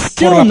it's Por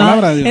still la not.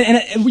 palabra de Dios.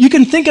 And you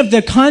can think of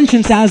the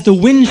conscience as the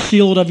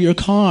windshield of your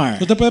car,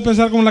 Usted puede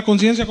pensar con la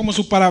conciencia como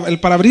el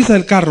parabrisas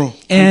del carro,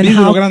 el and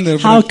vidrio grande del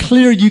how frente.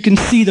 clear you can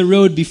see the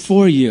road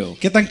before you.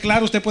 ¿Qué tan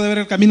claro usted puede ver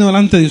el camino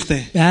delante de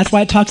usted? That's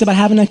why it talks about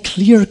having a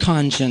clear Es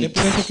conscience.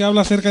 por eso que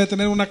habla acerca de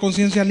tener una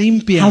conciencia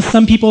limpia. How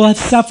some people have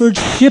suffered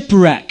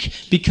shipwreck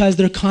because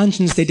their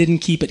conscience, they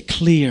didn't keep it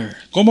clear.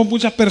 Como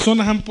muchas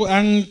personas han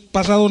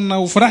pasado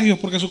naufragios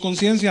porque su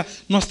conciencia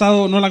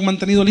no la han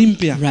mantenido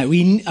limpia.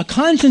 Right. A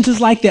conscience is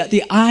like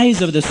the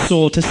eyes of the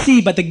soul to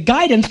see, but the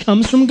guidance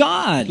comes from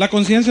God. La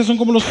conciencia son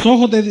como los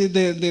ojos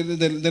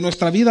de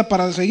nuestra vida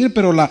para seguir,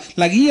 pero la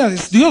guía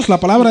es Dios, la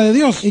palabra de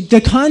Dios.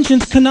 The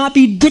conscience cannot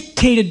be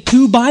dictated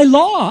to by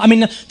law. I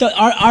mean,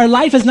 our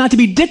life is not to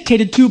be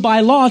dictated to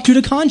by law to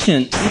the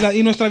conscience.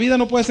 Y nuestra vida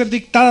no puede ser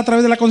dictada a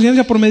través de la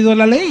conciencia por medio de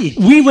la ley.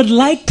 We would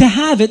like to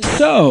have it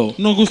so.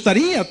 Nos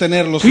gustaría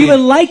tenerlo, sí. We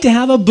would like to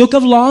have a book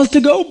of laws to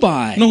go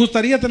by. Nos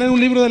gustaría tener un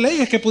libro de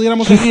leyes que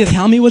pudiéramos Just seguir,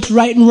 tell me what's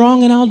right and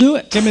wrong and I'll do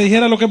it. que me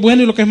dijera lo que es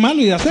bueno y lo que es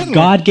malo y hacerlo.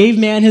 God gave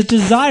man his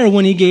desire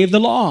when he gave the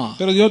law.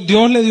 Pero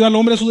Dios le dio al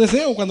hombre su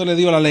deseo cuando le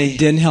dio la ley.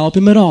 Didn't help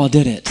him at all,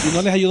 did it? Y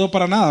no les ayudó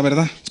para nada,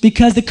 ¿verdad? It's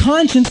because the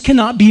conscience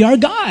cannot be our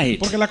guide.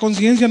 Porque la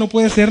conciencia no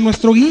puede ser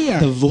nuestro guía.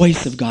 The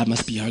voice of God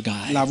must be our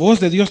guide. La voz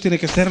de Dios tiene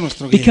que ser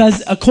nuestro guía.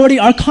 Because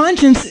our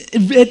conscience,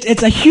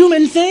 it's a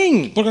human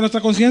thing. Porque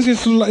nuestra conciencia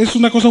es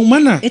una cosa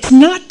humana. It's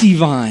not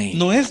divine.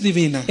 No es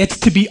divina. It's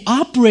to be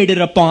operated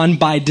upon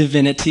by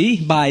divinity,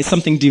 by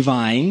something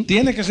divine.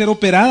 Tiene que ser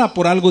operada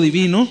por algo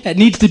divino. It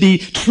needs to be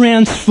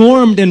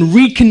transformed and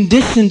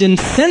reconditioned in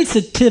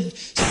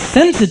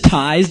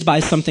sensitized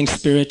by something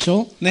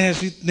spiritual,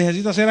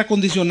 Necesita ser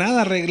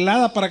acondicionada,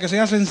 arreglada para que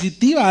sea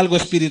sensitiva a algo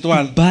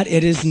espiritual. but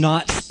it is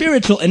not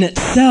spiritual in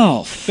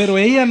itself. Pero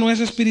ella no es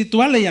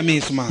espiritual ella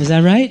misma. Is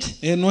that right?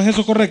 ¿No es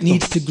eso correcto?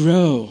 Needs to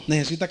grow,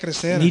 Necesita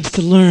crecer, needs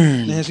to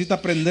learn. necesita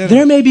aprender.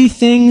 There may be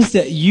things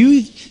that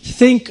you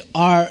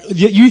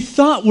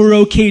thought were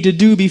okay to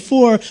do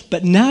before,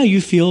 but now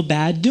you feel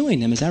bad doing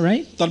them. Is that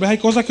right? Tal vez hay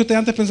cosas que usted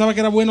antes pensaba que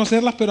era bueno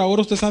hacerlas, pero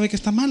ahora usted sabe que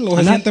está mal o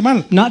se I'm siente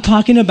mal. not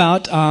talking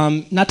about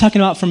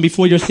from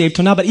before you're saved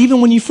till now, but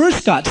even when you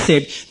first got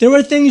saved, there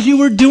were things you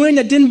were doing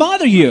that didn't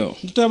bother you.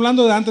 No estoy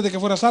hablando de antes de que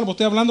fuera salvo,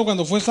 estoy hablando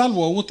cuando fue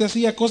salvo. Aún usted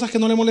hacía cosas que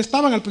no le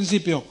molestaban al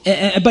principio,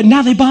 But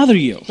now they bother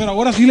you. pero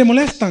ahora sí le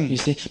molestan. You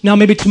see? Now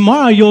maybe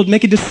tomorrow you'll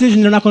make a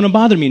decision they're not going to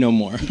bother me no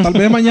more. Tal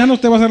vez mañana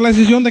usted va a hacer la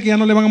decisión de que ya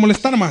no le van a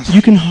molestar más.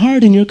 You can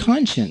harden your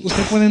conscience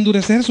Usted puede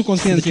endurecer su so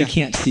that you conciencia,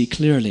 can't see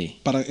clearly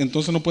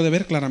entonces no puede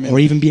ver or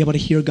claramente, even be able to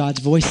hear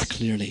God's voice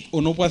clearly.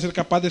 o no puede ser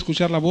capaz de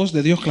escuchar la voz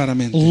de Dios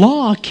claramente.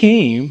 Law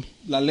came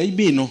La ley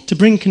vino to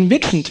bring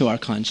conviction to our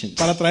conscience.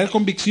 para traer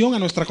convicción a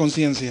nuestra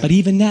conciencia, But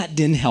even that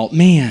didn't help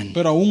man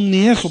pero aún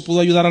ni eso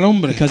pudo ayudar al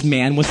hombre, because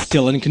man was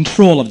still in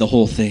control of the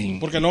whole thing.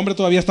 porque el hombre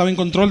todavía estaba en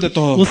control de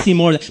todo. We'll see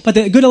more of that. But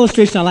the good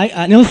illustration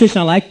an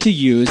illustration I like to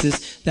use is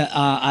that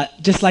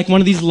just like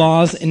one of these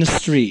laws in the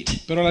street.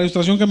 Pero la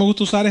ilustración que me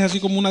gusta usar es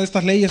así como una de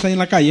estas leyes ahí en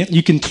la calle.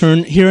 You can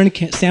turn here in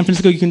San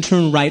Francisco. You can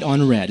turn right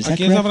on red. Is that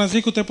Aquí en San correct?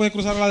 Francisco usted puede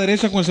cruzar a la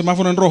derecha con el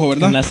semáforo en rojo,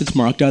 ¿verdad? Unless it's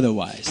marked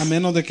otherwise. A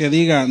menos de que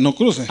diga no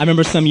cruce. I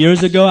remember some years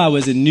ago I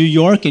was in New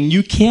York, and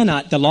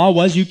the law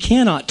was you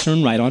cannot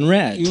turn right on Y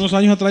red. unos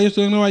años atrás yo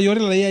estuve en Nueva York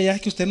y la ley allá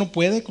es que usted no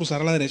puede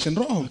cruzar a la derecha en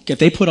rojo. If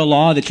they put a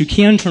law that you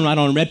can turn right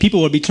on red, people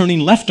would be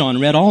turning left on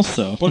red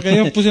also. Porque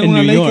ellos pusieron in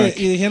una New ley York.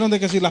 y dijeron de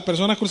que si las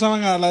personas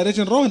cruzaban a la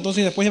derecha en rojo,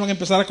 entonces después iban a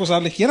empezar a cruzar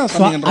a la izquierda So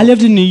también en I rojo.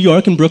 lived in New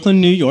York, in Brooklyn,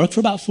 New York,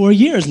 for about 4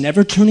 years,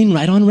 never turning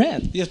right on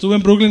red. Y estuve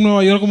en Brooklyn,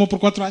 Nueva York como por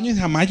 4 años y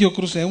jamás yo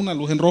crucé una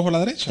luz en rojo a la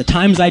derecha. The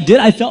times I did,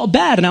 I felt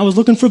bad, and I was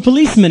looking for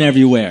policemen Y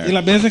everywhere.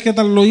 las veces que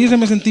tal lo hice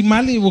me sentí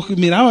mal y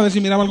miraba a ver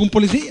si miraba algún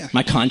policía.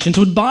 My conscience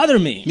would bother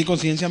me. Mi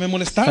conciencia me If a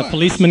molestaba.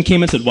 policeman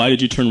came and said, "Why did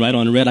you turn right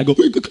on red?" I go,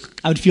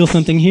 I would feel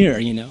something here,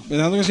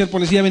 Pensando que si el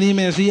policía venía y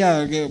me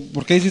decía que,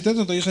 ¿por qué hiciste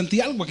eso? Entonces yo sentí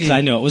algo aquí. because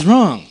I know it was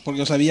wrong. Porque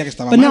yo sabía que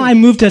estaba But now I mal.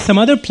 moved to some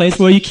other place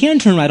where you can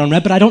turn right on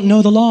red, but I don't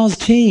know the laws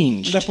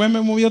changed. Después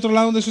me moví a otro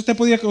lado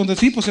donde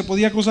sí, pues se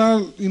podía cruzar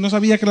y no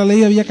sabía que la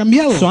ley había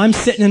cambiado. So I'm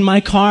sitting in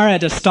my car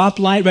at a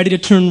stoplight, ready to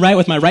turn right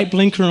with my right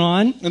blinker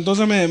on.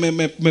 Entonces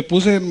me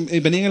puse,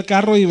 venía en el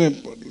carro y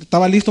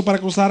estaba listo para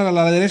cruzar a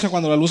la derecha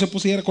cuando la luz se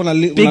pusiera con la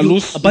luz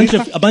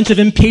lista. A bunch of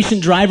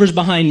impatient drivers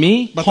behind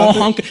me, all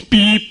honking,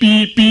 beep,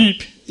 beep,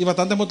 beep. Y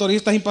bastantes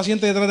motoristas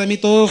impacientes detrás de mí,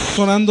 todos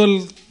sonando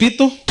el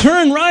pito.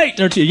 Turn right!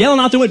 They're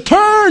yelling out the window,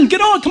 turn! Get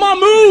on! Come on,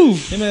 move!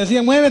 Y me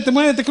decían, muévete,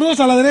 muévete,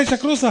 cruza a la derecha,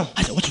 cruza.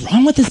 I said, what's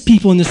wrong with these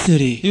people in the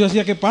city? Y yo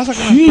decía, ¿qué pasa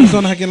con las Jeez.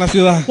 personas aquí en la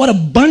ciudad? What a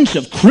bunch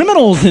of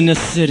criminals in this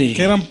city.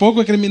 Que eran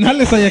pocos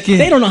criminales hay aquí.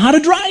 They don't know how to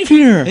drive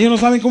here. Ellos no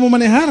saben cómo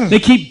manejar. They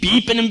keep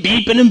beeping and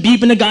beeping and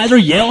beeping. The guys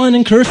are yelling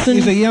and Y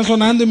cursing. seguían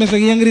sonando y me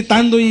seguían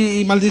gritando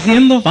y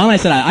maldiciendo. Finally, I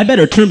said, I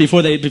better turn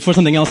before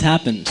something else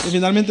happens. Y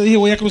finalmente dije,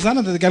 voy a cruzar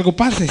antes de que algo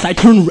pase. So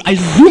I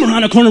zoom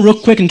around a corner real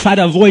quick and try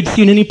to avoid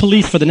seeing any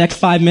police for the next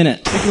 5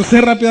 minutes. Y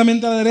crucé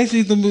rápidamente a la derecha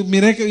y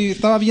miré que y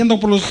estaba viendo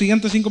por los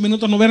siguientes 5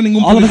 minutos no ver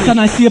ningún All of a policía.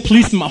 sudden, I see a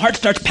policeman. My heart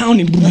starts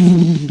pounding.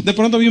 De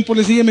pronto vi un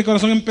policía y mi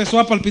corazón empezó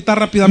a palpitar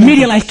rápidamente.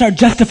 Immediately, I start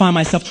justifying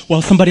myself.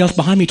 Well, somebody else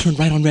behind me turned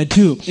right on red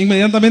too.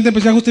 Inmediatamente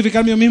empecé a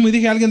justificarme yo mismo y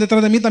dije, alguien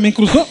detrás de mí también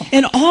cruzó.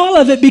 And all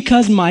of it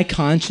because my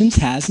conscience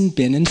hasn't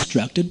been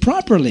instructed Y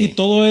properly.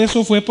 todo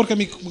eso fue porque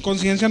mi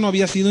conciencia no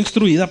había sido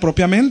instruida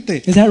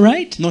propiamente. Is that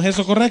right? ¿No es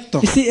eso correcto?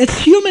 You see, it's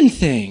a human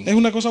thing. Es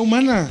una cosa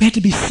humana. We have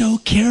to be so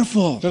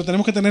careful. Pero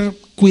tenemos que tener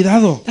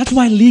cuidado. That's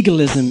why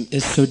legalism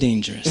is so Es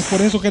dangerous.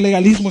 por eso que el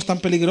legalismo es tan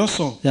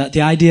peligroso.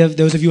 The idea of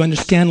those of you who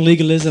understand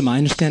legalism, I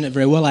understand it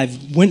very well. I've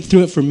went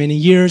through it for many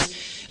years.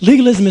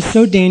 Legalism is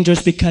so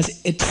dangerous because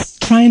it's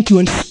trying to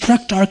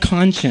instruct our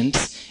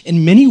conscience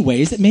in many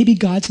ways that maybe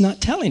God's not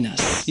telling us.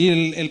 Y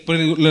el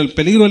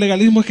peligro del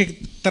legalismo es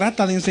que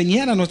trata de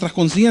enseñar a nuestras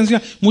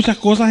conciencias muchas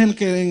cosas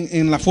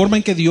en la forma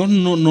en que Dios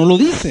no lo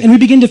dice. And we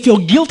begin to feel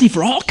guilty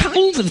for all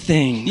kinds of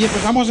things. Y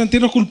empezamos a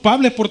sentirnos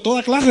culpables por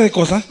toda clase de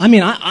cosas. I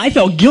mean, I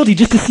felt guilty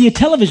just to see a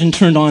television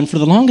turned on for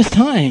the longest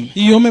time.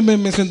 Y yo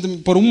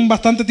por un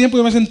bastante tiempo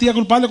yo me sentía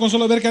culpable con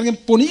solo ver que alguien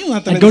ponía una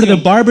I'd go to the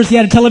televisión. barber's, he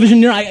had a television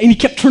there, and he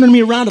kept turning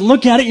me around to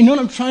look at it. You know,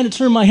 and I'm trying to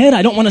turn my head.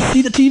 I don't want to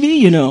see the TV,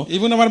 you know.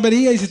 Iba a una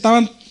barbería y si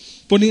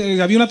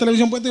había una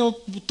televisión puesta, yo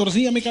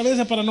torcía mi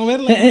cabeza para no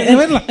verla.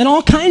 And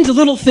all kinds of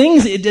little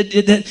things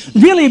that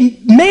really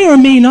may or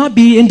may not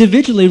be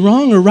individually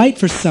wrong or right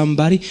for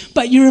somebody,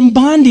 but you're in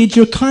bondage,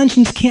 your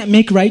conscience can't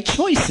make right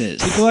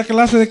choices. Y toda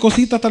clase de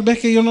cositas tal vez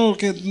que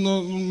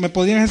no me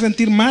podían hacer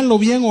sentir mal o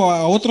bien, o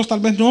a otros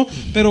tal vez no,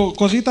 pero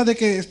cositas de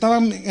que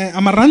estaban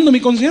amarrando mi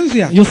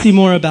conciencia. You'll see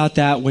more about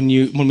that when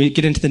we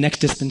get into the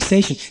next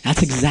dispensation.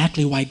 That's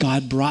exactly why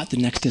God brought the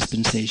next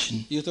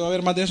dispensation. Y usted va a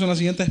ver más de eso en la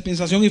siguiente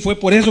dispensación, y fue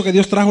por eso que Dios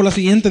Dios trajo la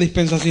siguiente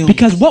dispensación.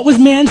 Because what was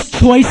man's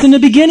choice in the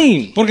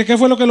beginning? Porque ¿qué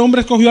fue lo que el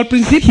hombre escogió al He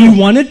principio?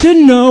 wanted to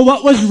know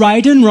what was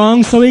right and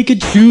wrong so he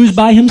could choose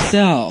by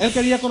himself. Él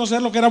quería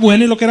conocer lo que era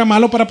bueno y lo que era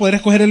malo para poder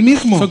escoger él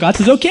mismo. So God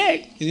says,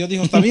 okay, Y Dios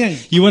dijo, está bien,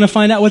 you want to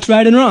find out what's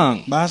right and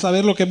wrong? vas a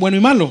saber lo que es bueno y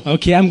malo.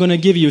 Okay, I'm going to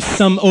give you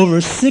some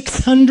over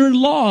 600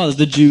 laws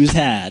the Jews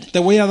had. Te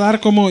voy a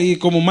dar como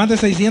más de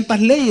 600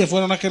 leyes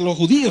fueron las que los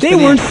judíos They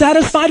tenían. weren't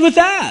satisfied with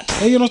that.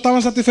 Ellos no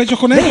estaban satisfechos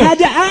con They eso. had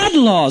to add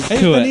laws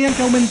Ellos to tenían it.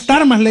 que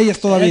aumentar más leyes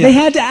They todavía.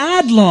 had to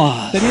add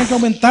laws. Tenían que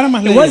aumentar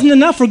más It leyes. wasn't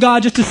enough for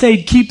God just to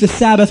say, keep the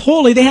Sabbath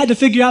holy. They had to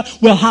figure out,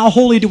 well, how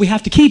holy do we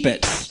have to keep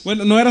it?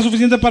 Bueno, no era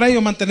suficiente para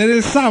ellos mantener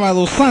el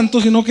sábado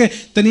santo, sino que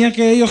tenían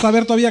que ellos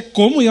saber todavía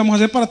cómo íbamos a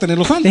hacer para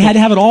tenerlo santo. They had to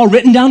have it all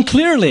written down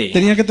clearly.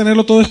 Tenían que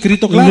tenerlo todo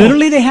escrito claro.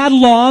 Literally, they had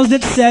laws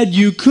that said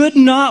you could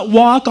not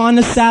walk on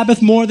the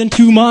Sabbath more than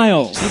 2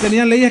 miles. Y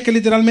tenían leyes que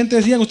literalmente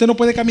decían, usted no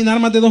puede caminar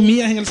más de 2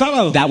 millas en el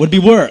sábado. That would be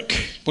work.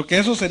 Porque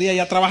eso sería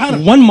ya trabajar.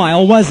 1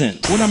 mile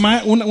wasn't.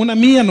 Una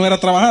milla no era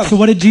trabajar. So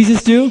what did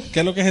Jesus do? ¿Qué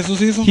es lo que Jesús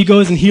hizo? He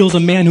goes and heals a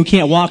man who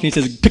can't walk, and he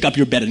says, pick up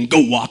your bed and go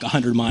walk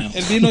 100 miles.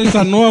 Él vino y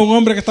sanó a un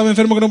hombre que estaba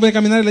enfermo que no podía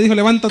caminar y le dijo,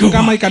 levanta tu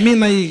cama y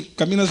camina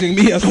 100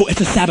 millas. Go,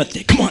 it's a Sabbath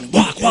day. Come on,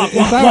 walk, walk, El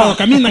walk, sábado, walk.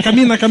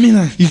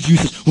 camina. These Jews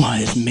says, why,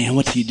 this man,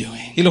 what's he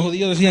doing? Y los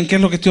judíos decían, ¿qué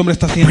es lo que este hombre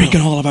está haciendo?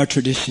 Breaking all of our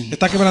tradition.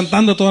 Está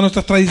quebrantando todas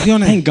nuestras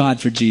tradiciones. Thank God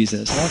for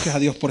Jesus. Gracias a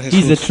Dios por He's a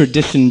Jesús.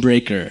 tradition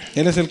breaker.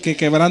 Él es el que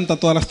quebranta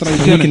todas las So he can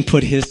tradiciones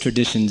put his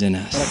traditions in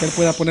para que Él us.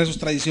 pueda poner sus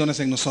tradiciones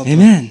en nosotros.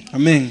 Amen.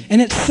 Amén.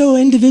 And it's so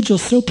individual,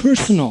 so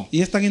personal.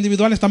 Y es tan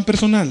individual, es tan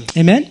personal.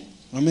 Amen?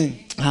 Amén.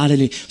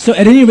 Hallelujah. So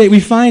at any rate,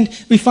 we find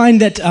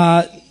that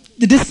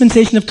the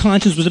dispensation of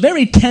conscience was a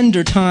very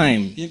tender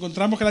time. Y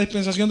encontramos que la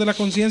dispensación de la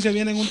conciencia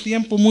viene en un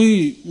tiempo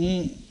muy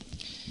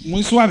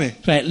suave.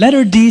 Right.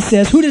 Letter D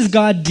says, who does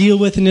God deal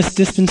with in this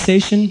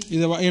dispensation? Y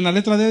en la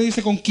letra D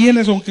dice con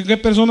quiénes o con qué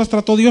personas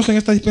trató Dios en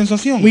esta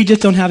dispensación. We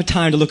just don't have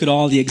time to look at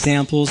all the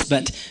examples,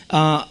 but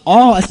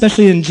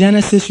especially in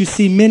Genesis, you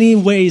see many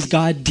ways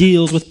God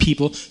deals with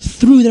people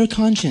through their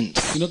conscience.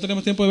 Y no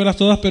tenemos tiempo de verlas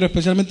todas, pero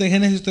especialmente en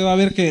Génesis usted va a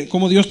ver que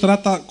cómo Dios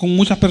trata con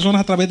muchas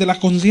personas a través de la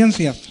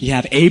conciencia. You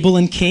have Abel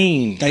and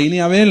Cain. Caín y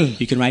Abel.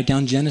 You can write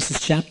down Genesis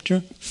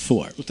chapter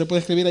 4. Usted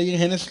puede escribir ahí en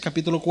Génesis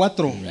capítulo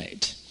 4.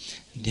 Right.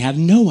 You have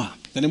Noah.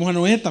 Tenemos a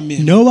Noé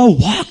también. Noah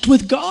walked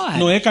with God.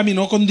 Noé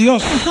caminó con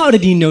Dios. How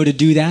did he know to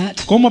do that?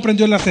 ¿Cómo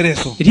aprendió él a hacer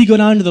eso? Did he go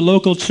down to the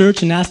local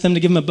church and ask them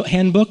to give him a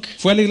handbook?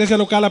 ¿Fue a la iglesia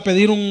local a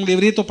pedir un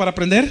librito para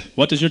aprender?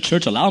 What does your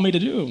church allow me to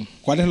do?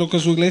 ¿Cuál es lo que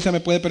su iglesia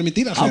me puede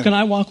permitir How hacer? can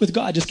I walk with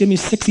God? Just give me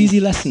 6 easy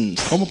lessons.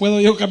 ¿Cómo puedo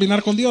yo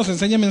caminar con Dios?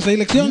 Enséñame en 6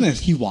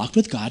 lecciones. He walked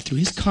with God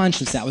through his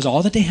conscience. That was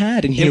all that they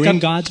had in El hearing cam-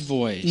 God's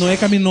voice. Noé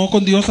caminó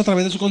con Dios a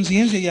través de su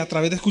conciencia y a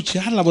través de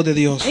escuchar la voz de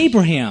Dios.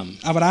 Abraham,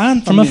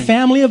 Abraham from a también,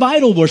 family of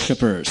idol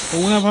worshippers,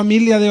 con una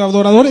familia de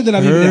adoradores de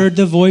la Biblia, heard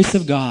the voice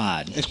of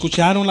God.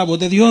 escucharon la voz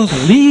de Dios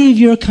Leave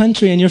your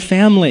country and your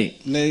family.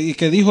 y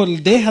que dijo,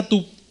 deja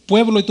tu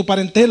pueblo y tu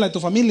parentela y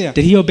tu familia.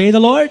 Did he obey the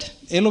Lord?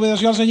 ¿Él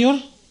obedeció al Señor?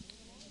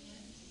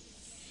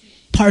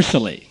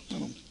 Partially.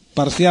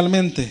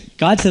 Parcialmente.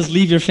 God says,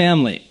 leave your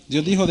family.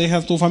 Dios dijo,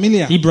 deja tu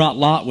familia. He brought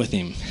Lot with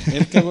him.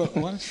 Él que,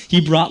 what?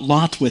 He brought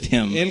Lot with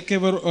him. él que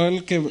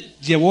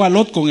llevó a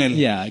Lot con él.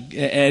 Yeah,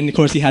 and of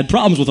course he had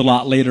problems with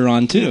Lot later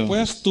on too.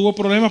 Después tuvo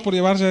problemas por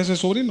llevarse a ese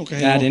sobrino que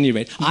At llevó. any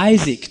rate,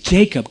 Isaac,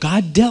 Jacob,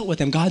 God dealt with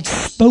them. God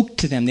spoke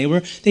to them.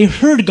 They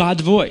heard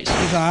God's voice.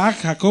 Isaac,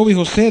 Jacob y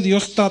José,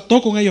 Dios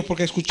trató con ellos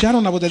porque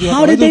escucharon la voz de Dios. a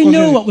How través did del they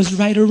know consejo. what was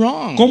right or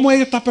wrong? ¿Cómo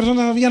estas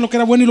personas sabían lo que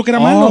era bueno y lo que era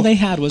All malo? they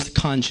had was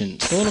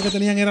conscience. Todo lo que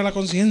tenían era la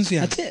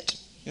conciencia. That's it.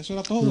 Eso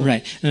era todo.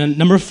 Right.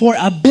 Number 4,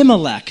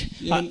 Abimelech.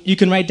 Yeah. You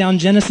can write down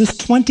Genesis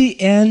 20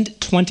 and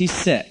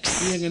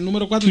 26. Y en el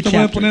número 4 Two usted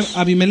puede poner chapters.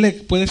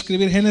 Abimelech. Puede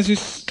escribir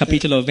Génesis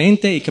Capítulo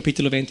 20 y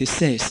capítulo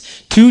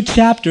 26. 2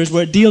 chapters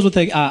where it deals with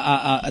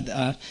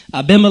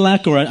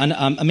Abimelech, or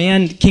a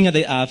man, king of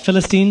the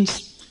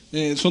Philistines.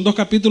 son 2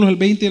 capítulos, el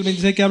 20 y el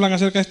 26, que hablan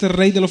acerca de este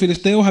rey de los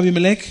filisteos,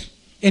 Abimelech.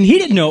 And he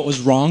didn't know it was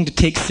wrong to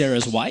take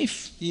Sarah's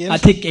wife.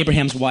 Yes. Take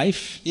Abraham's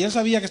wife. Y él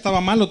sabía que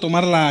estaba malo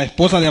tomar la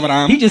esposa de He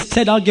Abraham. just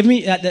said, "I'll give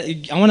me.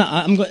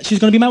 She's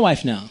going to be my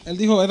wife now." Él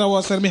dijo, era voy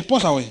a ser mi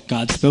esposa hoy.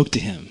 God spoke to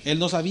him. Él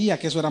no sabía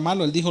que eso era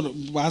malo. Él dijo,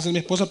 vas a ser mi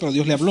esposa, pero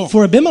Dios le habló.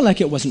 For Abimelech,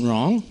 it wasn't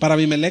wrong. Para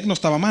Abimelech no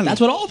estaba malo. That's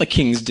what all the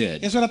kings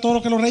did. Eso era todo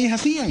lo que los reyes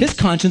hacían. His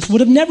conscience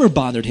would have never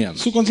bothered him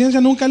Su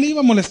conciencia nunca le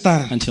iba a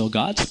molestar until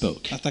God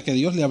spoke. hasta que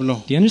Dios le habló.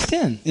 Do you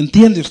understand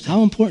 ¿Entiende usted?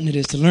 how important it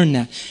is to learn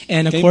that?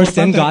 And of Qué course,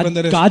 then importante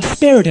aprender eso. God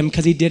spared him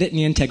because he did it in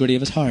the integrity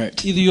of his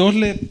heart. Y Dios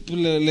le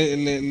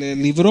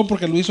libró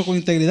porque lo hizo con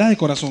integridad de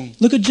corazón.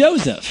 Look at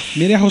Joseph.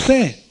 Mire a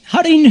José.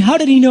 How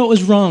did he know it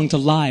was wrong to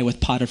lie with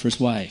Potiphar's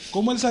wife?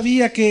 ¿Cómo él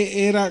sabía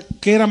que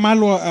era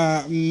malo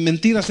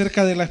mentir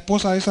acerca de la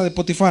esposa esa de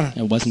Potifar?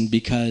 It wasn't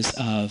because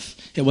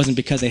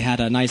they had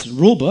a nice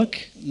rule book.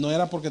 No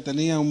era porque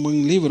tenía un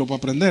buen libro para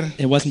aprender.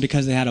 It wasn't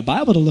because they had a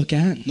Bible to look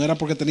at. No era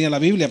porque tenía la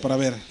Biblia para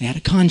ver. They had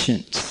a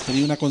conscience.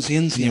 Tenía una They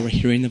conciencia. were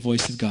hearing the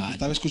voice of God.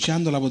 Estaba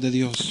escuchando la voz de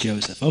Dios.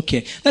 Joseph.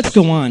 Okay, let's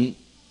go on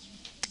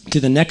to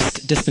the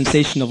next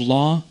dispensation of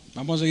law,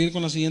 Vamos a seguir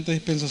con la siguiente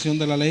dispensación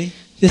de la ley.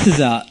 This is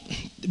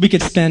we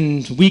could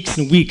spend weeks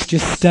and weeks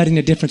just studying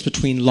the difference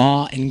between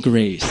law and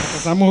grace.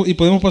 Pasamos y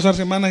podemos pasar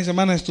semanas y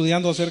semanas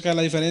estudiando acerca de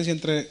la diferencia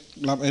entre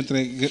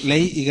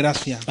ley y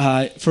gracia.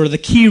 For the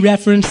key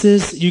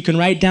references, you can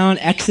write down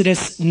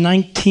Exodus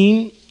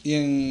 19. Y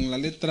en la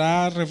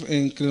letra A,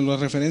 entre las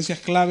referencias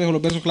claves o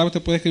los versos claves, te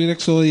puede escribir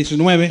Éxodo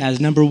 19. As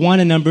number 1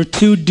 and number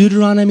 2,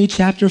 Deuteronomy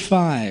chapter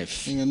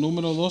 5. En el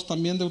número 2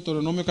 también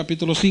Deuteronomio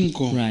capítulo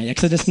 5. Right,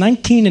 Exodus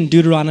 19 and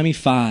Deuteronomy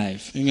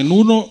 5. En el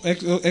 1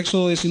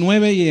 Éxodo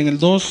 19 y en el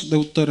 2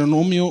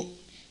 Deuteronomio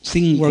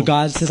 5. Where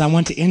God says, I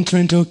want to enter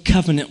into a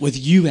covenant with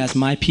you as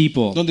my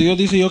people. Donde Dios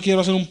dice, yo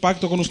quiero hacer un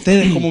pacto con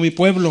ustedes como mi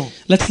pueblo.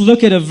 Let's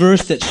look at a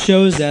verse that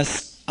shows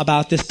us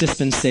about this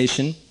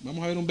dispensation.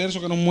 Vamos a ver un verso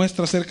que nos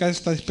muestra acerca de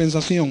esta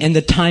dispensación And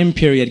the time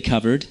period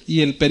covered.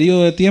 y el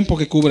periodo de tiempo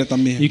que cubre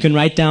también. You can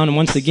write down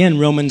once again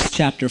Romans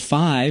chapter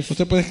 5,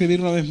 Usted puede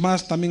escribir una vez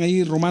más también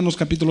ahí Romanos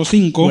capítulo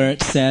 5, where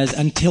it says,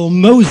 until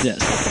Moses.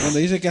 donde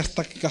dice que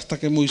hasta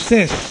que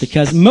Moisés,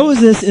 Because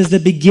Moses is the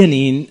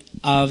beginning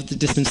of the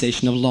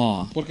dispensation of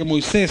law. porque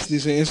Moisés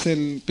dice es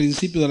el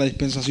principio de la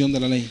dispensación de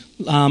la ley.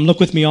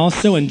 Look with me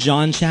also in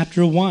John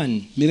chapter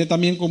 1. Mire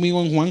también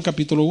conmigo en Juan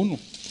capítulo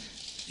 1.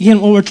 Again,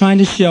 what we're trying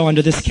to show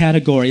under this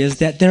category is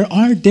that there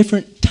are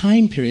different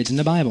time periods in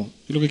the Bible.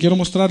 Y lo que quiero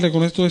mostrarle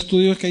con estos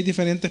estudios es que hay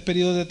diferentes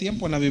periodos de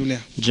tiempo en la Biblia.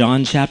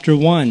 John chapter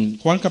 1.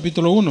 Juan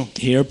capítulo 1.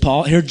 Here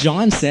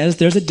John says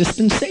there's a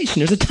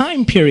dispensation, there's a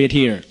time period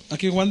here.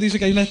 Aquí Juan dice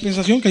que hay una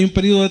dispensación, que hay un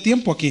periodo de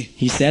tiempo aquí.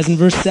 He says in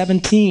verse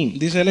 17,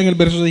 Dice él en el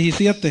verso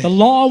 17. the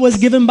law was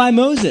given by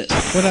Moses,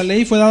 Pues la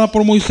ley fue dada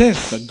por Moisés.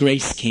 but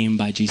grace came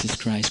by Jesus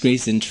Christ,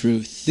 grace and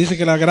truth. Dice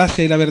que la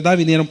gracia y la verdad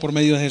vinieron por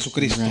medio de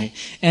Jesucristo. Right.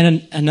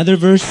 And another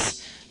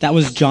verse, that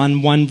was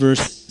John 1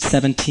 verse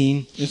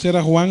 17. Ese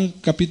era Juan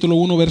capítulo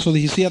 1 verso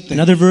 17.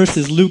 Another verse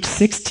is Luke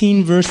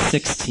 16 verse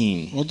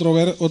 16.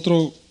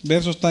 Otro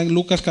verso está en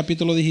Lucas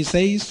capítulo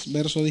 16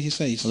 verso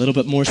 16. A little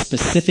bit more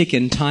specific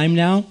in time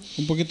now.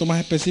 Un poquito más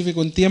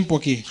específico en tiempo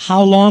aquí.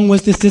 How long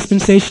was this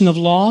dispensation of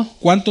law?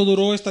 ¿Cuánto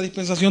duró esta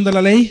dispensación de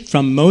la ley?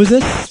 From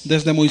Moses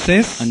Desde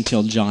Moisés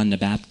until John the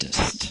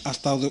Baptist.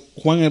 hasta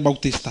Juan el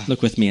Bautista.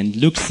 Look with me in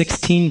Luke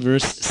 16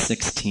 verse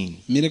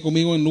 16. Mire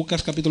conmigo en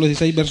Lucas capítulo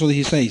 16 verso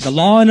 16. The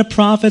law and the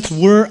prophets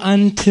were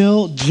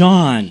until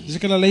John. Dice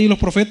que la ley y los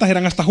profetas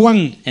eran hasta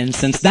Juan. And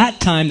since that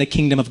time the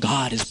kingdom of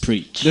God is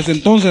preached. Desde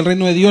entonces el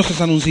reino de Dios es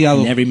anunciado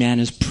And every man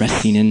is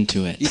pressing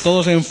into it. y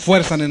todos se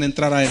esfuerzan en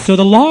entrar a él. So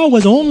the law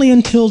was only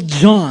until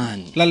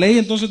John. La ley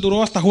entonces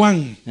duró hasta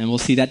Juan. And we'll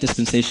see that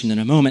dispensation in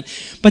a moment.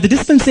 But the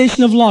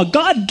dispensation of law,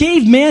 God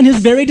gave man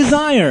his very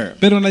desire.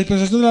 Pero en la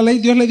dispensación de la ley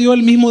Dios le dio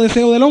el mismo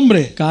deseo del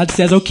hombre. God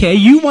says, okay,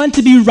 you want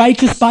to be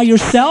righteous by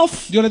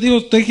yourself? Dios les dijo,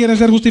 ¿ustedes quieren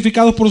ser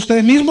justificados por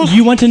ustedes mismos?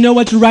 You want to know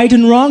what's right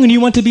and wrong and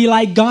you want to be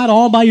like God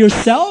all by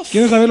yourself?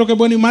 ¿Quieren saber lo que es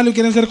bueno y malo y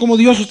quieren ser como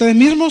Dios ustedes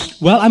mismos?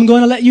 Well, I'm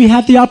going to let you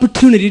have the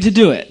opportunity to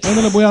do it.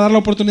 Bueno, les voy a dar la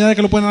oportunidad de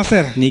que lo puedan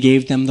hacer. And he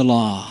gave them the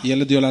law. Y él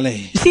les dio la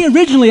ley. You see,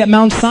 originally at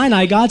Mount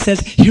Sinai, God says,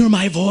 hear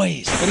my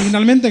voice.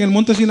 Originalmente en el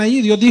monte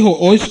Sinaí Dios dijo,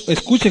 hoy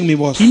escuchen mi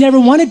voz. He never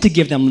wanted to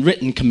give them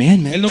written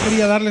commandments. Él no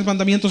quería darles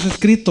mandamientos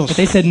escritos. But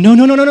they said, no,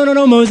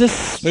 Moses.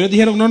 Pero ellos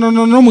dijeron,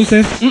 no,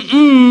 Moisés.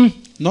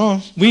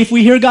 No. If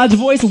we hear God's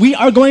voice, we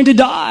are going to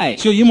die.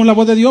 Si oímos la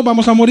voz de Dios,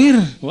 vamos a morir.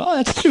 Well,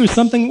 that's true.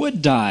 Something would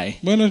die.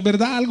 Bueno, es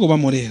verdad, algo va a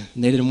morir.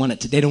 And they didn't want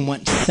it. They didn't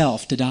want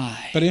self to die.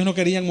 Pero ellos no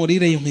querían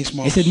morir ellos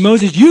mismos. They said,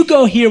 Moses, you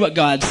go hear what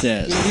God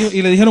says.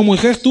 Y le dijeron,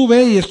 Moisés, tú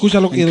ve y escucha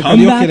lo que And Dios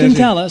come quiere back and decir.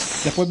 tell us.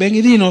 Después ven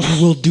y dinos.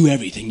 We'll do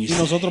everything you Y say.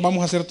 nosotros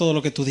vamos a hacer todo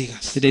lo que tú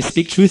digas. Did they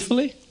speak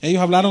truthfully? Ellos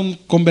hablaron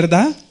con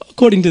verdad,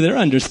 According to their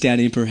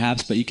understanding,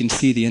 perhaps, but you can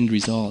see the end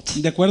result.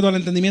 de acuerdo al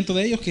entendimiento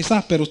de ellos,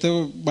 quizás, pero usted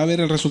va a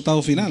ver el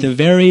resultado final. The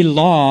very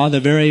law, the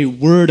very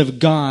word of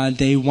God,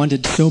 they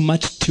wanted so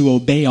much to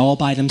obey all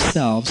by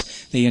themselves,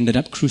 they ended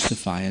up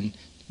crucifying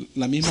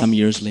some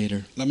years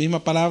later. La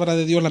misma palabra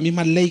de Dios, la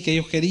misma ley que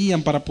ellos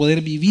querían para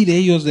poder vivir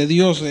ellos de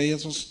Dios,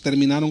 ellos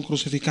terminaron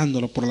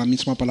crucificándolo por la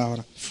misma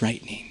palabra.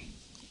 Frightening.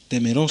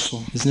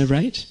 Temeroso. Isn't it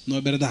right? No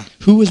es verdad.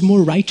 Who was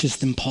more righteous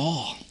than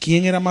Paul?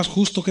 ¿Quién era más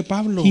justo que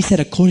Pablo? He said,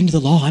 according to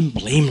the law, I'm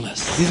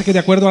blameless. Dice que de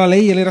acuerdo a la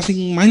ley él era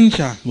sin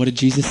mancha. What did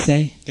Jesus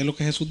say? ¿Qué es lo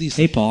que Jesús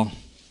dice? Hey, Paul,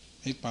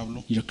 Hey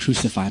Pablo, you're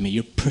crucifying me.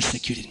 You're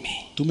persecuted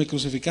me. tú me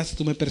crucificaste,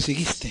 tú me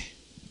perseguiste.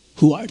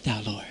 Who art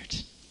thou,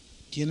 Lord?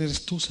 ¿Quién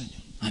eres tú,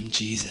 Señor? I'm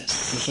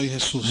Jesus. Yo soy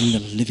Jesús. I'm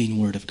the living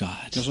word of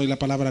God. Yo soy la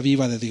palabra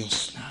viva de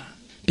Dios.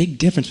 Big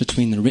difference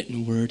between the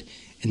written word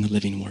and the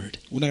living word.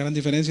 Una gran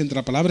diferencia entre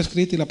la palabra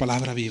escrita y la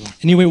palabra viva.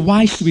 Anyway,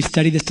 why should we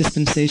study this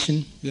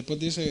dispensation? Y después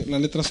dice la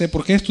letra C,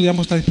 ¿por qué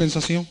estudiamos esta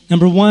dispensación?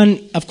 Number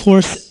one, of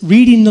course,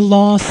 reading the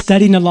law,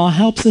 studying the law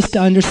helps us to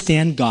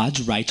understand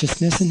God's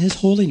righteousness and His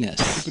holiness.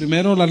 Y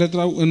primero,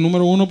 el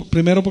número 1,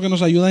 primero porque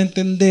nos ayuda a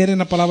entender en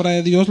la palabra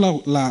de Dios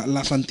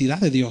la santidad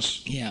de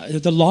Dios. Yeah,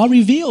 the law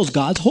reveals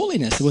God's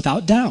holiness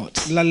without doubt.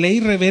 La ley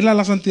revela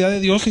la santidad de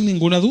Dios sin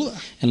ninguna duda.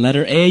 In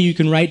letter A, you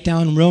can write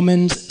down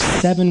Romans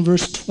 7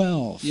 verse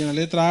 12. Y en la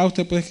letra A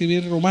usted puede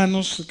escribir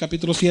Romanos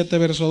capítulo 7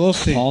 verso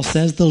 12. Paul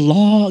says the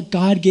law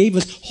God gave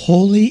us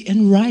holy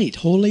and right,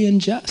 holy and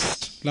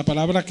just. La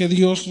palabra que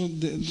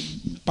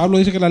Pablo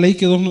dice que la ley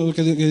que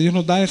Dios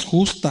nos da es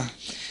justa.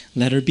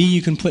 Letter B,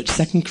 you can put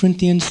 2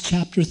 Corinthians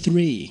chapter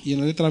 3, Y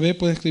en la letra B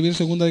puede escribir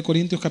 2 de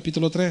Corintios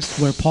capítulo 3,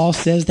 where Paul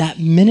says that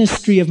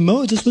ministry of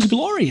Moses was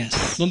glorious.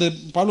 donde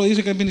Pablo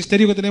dice que el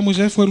ministerio que tenía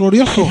Moisés fue It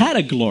glorioso, had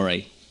a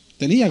glory.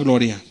 tenía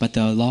gloria. But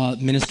the law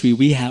ministry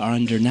we are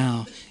under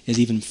now is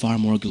even far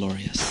more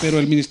glorious. Pero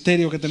el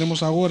ministerio que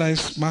tenemos ahora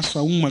es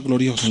aún más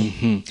glorioso.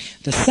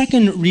 The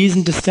second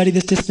reason to study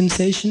this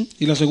dispensation,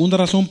 Y la segunda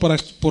razón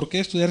por qué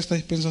estudiar esta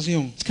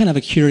dispensación it's kind of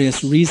a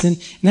curious reason,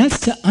 and that's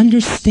to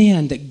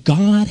understand that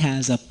God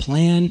has a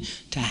plan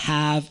to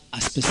have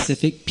a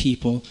specific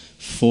people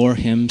for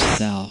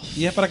himself.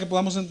 y es para que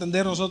podamos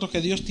entender nosotros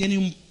que Dios tiene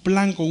un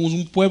plan con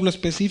un pueblo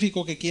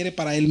específico que quiere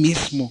para Él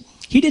mismo.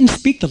 He didn't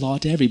speak the law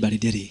to everybody,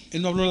 did he?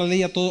 Él no habló la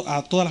ley a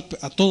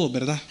todos,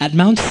 ¿verdad? At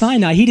Mount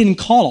Sinai, he didn't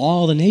call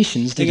all the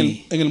nations, did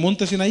he? En el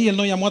monte Sinaí Él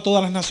no llamó a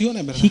todas las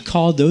naciones, ¿verdad? He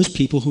called those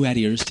people who had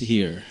ears to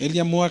hear. Él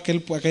llamó a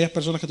aquellas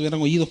personas que tuvieran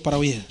oídos para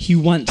oír. He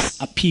wants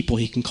a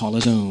people he can call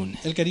his own.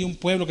 Él quería un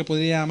pueblo que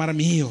podría llamar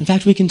mío. In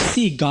fact, we can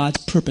see God's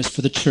purpose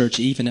for the church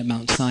even at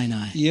Mount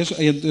Sinai. Y eso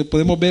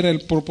podemos ver el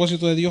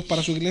propósito de Dios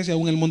para su iglesia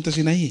aún en el monte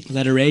Sinaí.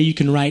 Letter A, you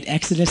can write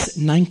Exodus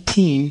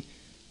 19,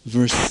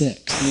 verse 6.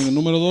 Y en el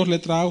número 2,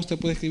 letra A, usted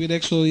puede escribir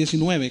Éxodo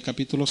 19,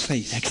 capítulo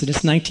 6.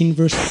 Exodus 19,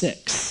 verse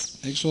 6.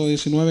 Éxodo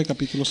 19,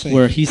 capítulo 6.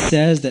 Where he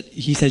says,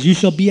 you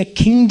shall be a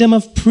kingdom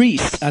of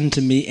priests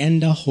unto me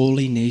and a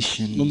holy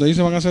nation. Donde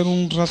dice van a ser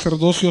un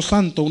sacerdocio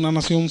santo, una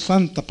nación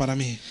santa para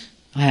mí.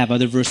 I have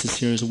other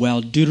verses here as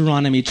well.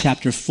 Deuteronomy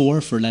chapter 4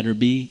 for letter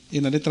B, Y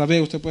en la letra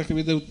B usted puede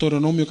escribir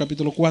Deuteronomio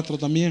capítulo 4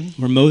 también,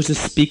 where Moses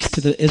speaks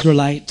to the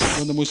Israelites.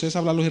 donde Moisés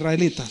habla a los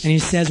israelitas. And he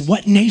says,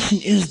 what nation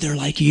is there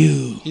like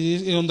you, Y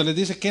donde les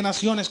dice, ¿qué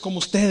naciones como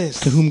ustedes?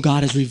 to whom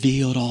God has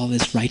revealed all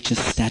his righteous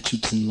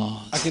statutes and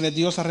laws? A quienes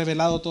Dios ha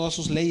revelado todas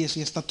sus leyes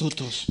y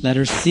estatutos.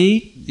 Letter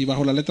C, Y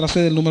bajo la letra C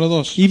del número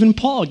 2, even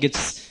Paul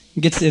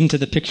gets into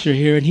the picture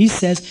here, and he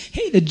says,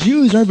 hey, the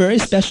Jews are very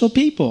special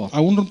people.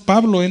 aún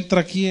Pablo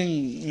entra aquí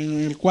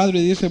en el cuadro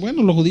y dice,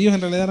 bueno, los judíos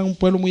en realidad eran un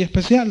pueblo muy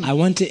especial. I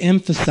want to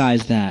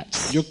emphasize that.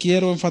 Yo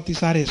quiero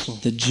enfatizar eso,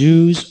 The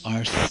Jews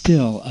are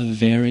still a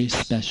very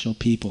special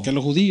people. que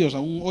los judíos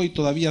aún hoy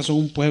todavía son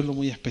un pueblo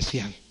muy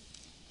especial.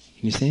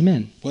 Can you say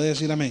amen? Puede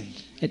decir amén.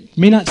 It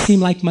may not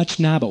seem like much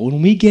now, but when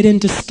we get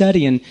into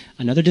studying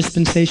another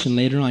dispensation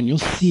later on, you'll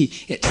see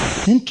it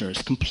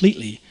centers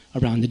completely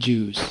around the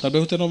Jews. Tal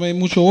vez usted no ve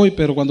mucho hoy,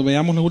 pero cuando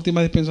veamos las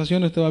últimas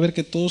dispensaciones, usted va a ver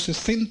que todo se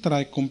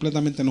centra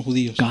completamente en los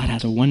judíos. God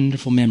has a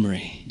wonderful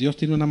memory. Dios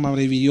tiene una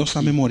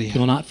maravillosa memoria. He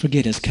will not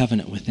forget his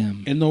covenant with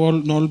them, Él no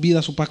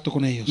olvida su pacto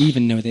con ellos,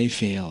 even though they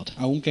failed.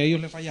 aunque ellos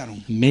le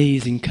fallaron.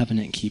 Amazing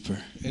covenant keeper.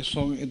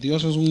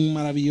 Dios es un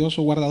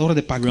maravilloso guardador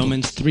de pactos.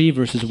 Romans 3,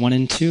 verses 1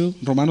 and 2.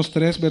 Romanos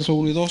 3, verso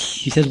 1 y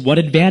 2. He says, what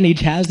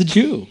advantage has the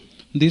Jew?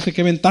 Dice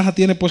qué ventaja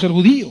tiene pues el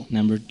judío.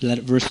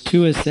 Verse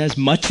 2, it says,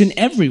 much in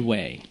every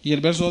way. Y el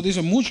verso 2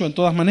 dice mucho en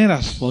todas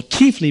maneras. Well,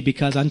 chiefly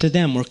because unto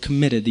them were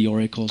committed the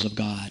oracles of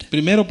God.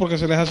 Primero porque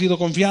se les ha sido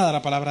confiada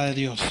la palabra de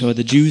Dios. So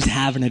the Jews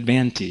have an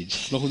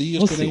advantage. Los judíos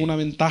We'll tienen see. una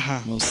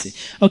ventaja. We'll see.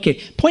 Okay,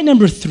 point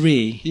number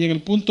 3 Y en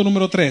el punto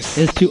número 3,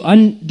 is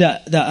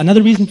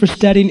another reason for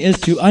studying is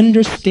to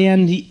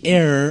understand the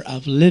error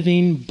of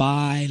living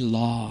by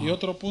law. y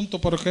otro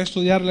punto por qué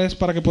estudiarla es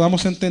para que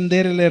podamos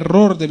entender el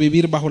error de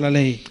vivir bajo la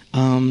ley.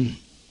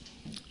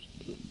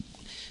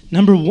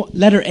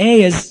 Letter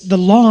A is the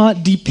law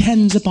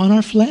depends upon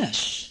our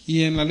flesh.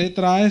 Y en la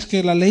letra A es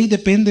que la ley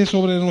depende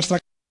sobre nuestra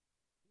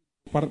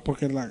carne,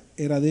 porque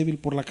era débil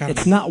por la carne.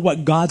 It's not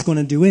what God's going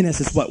to do in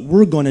us, it's what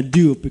we're going to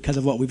do because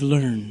of what we've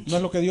learned. No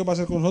es lo que Dios va a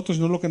hacer con nosotros,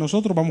 sino lo que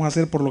nosotros vamos a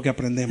hacer por lo que And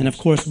aprendemos. of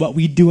course, what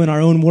we do in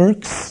our own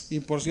works, Y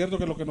por cierto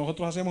que lo que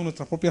nosotros hacemos en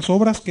nuestras propias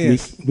obras, ¿qué we,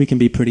 es? we can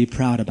be pretty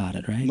proud about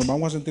it, right? Nos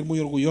vamos a sentir muy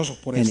orgullosos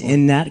por And eso.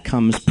 in that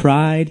comes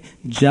pride,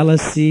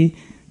 jealousy,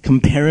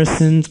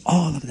 comparisons,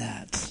 all of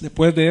that.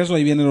 Después de eso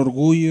ahí viene el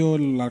orgullo,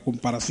 la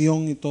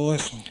comparación y todo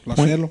eso, la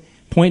celo.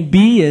 Point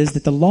B is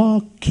that the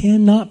law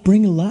cannot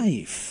bring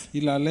life.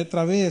 Y la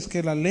letra B es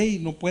que la ley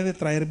no puede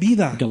traer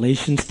vida.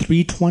 Galatians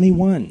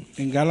 3:21.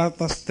 En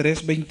Gálatas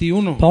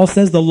 3:21, Paul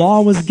says the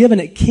law was given,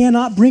 it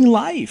cannot bring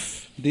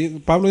life.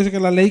 Pablo dice que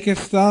la ley que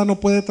está no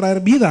puede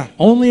traer vida.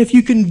 Only if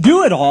you can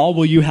do it all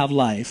will you have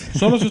life.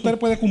 Solo si usted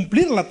puede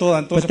cumplirla toda,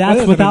 entonces But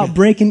that's puede tener without vida.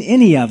 breaking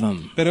any of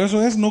them. Pero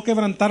eso es no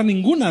quebrantar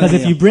ninguna de Because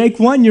if you ellas. break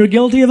one, you're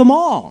guilty of them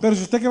all. Pero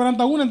si usted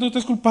quebranta una, entonces usted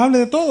es culpable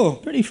de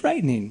todo. Pretty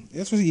frightening.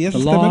 Eso sí, eso The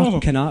es law temeroso.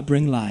 cannot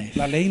bring life.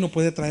 La ley no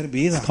puede traer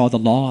vida. It's called the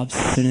law of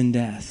sin and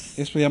death.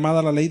 Es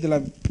llamada la ley del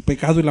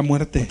pecado y la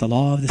muerte. The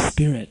law of the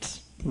Spirit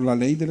Pero la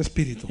ley del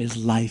espíritu, is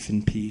life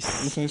and peace.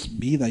 eso es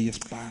vida y es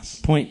paz.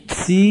 Point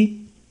C,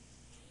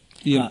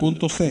 Y el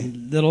punto C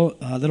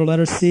little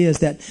letter C, is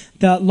that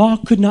the law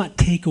could not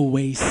take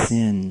away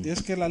sin.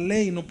 es que la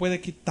ley no puede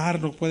quitar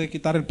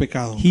el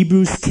pecado.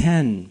 Hebrews 10.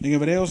 En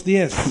Hebreos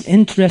 10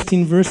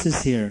 Interesting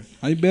verses here.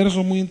 hay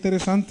versos muy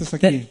interesantes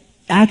That aquí.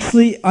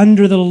 actually,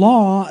 under the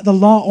law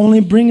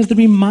only brings the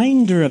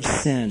reminder of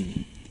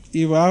sin.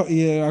 Y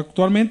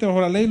actualmente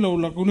bajo la ley lo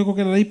único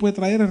que la ley puede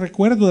traer es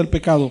recuerdo del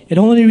pecado. It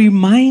only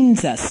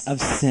reminds us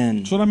of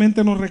sin.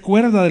 Solamente nos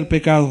recuerda del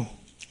pecado.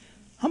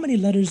 How many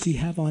letters do you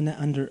have on that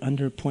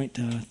under point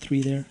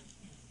 3 there?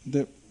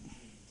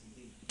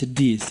 To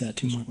D is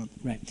 2 more.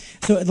 Right.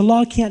 So the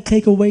law can't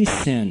take away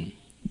sin.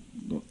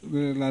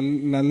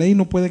 La ley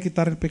no puede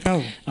quitar el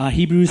pecado.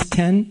 Hebrews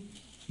 10.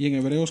 Y en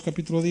Hebreos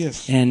capítulo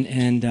 10.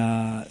 And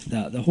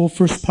the whole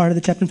first part of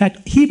the chapter. In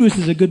fact, Hebrews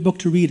is a good book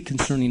to read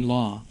concerning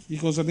law. Y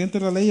concerniente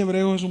a la ley,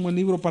 Hebreos es un buen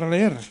libro para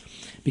leer.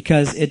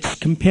 Because it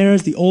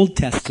compares the Old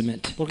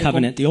Testament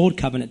covenant, the Old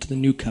Covenant, to the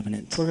New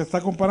Covenant. Porque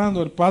está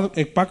comparando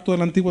el pacto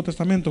del Antiguo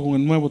Testamento con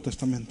el Nuevo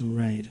Testamento.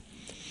 Right.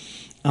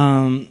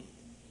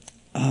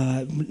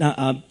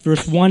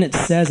 Verse 1, it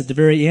says at the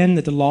very end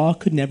that the law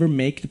could never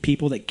make the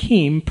people that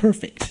came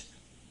perfect.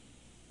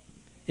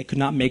 It could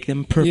not make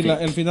them perfect. Y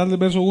el final del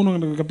verso 1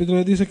 en el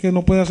capítulo 10 dice que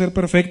no puede hacer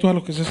perfectos a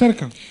los que se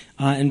acercan.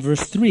 In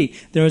verse 3,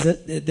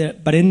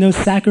 but in those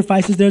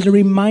sacrifices there's a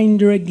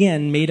reminder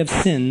again made of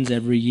sins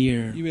every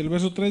year. Y el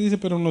verso 3 dice,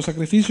 pero en los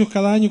sacrificios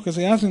cada año que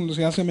se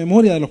hace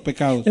memoria de los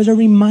pecados. There's a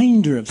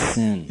reminder of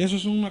sin. Eso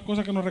es una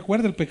cosa que nos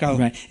recuerda el pecado.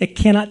 Right. It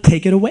cannot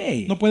take it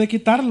away. No puede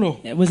quitarlo.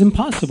 It was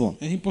impossible.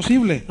 Es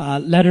imposible.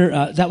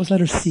 That was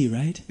letter C,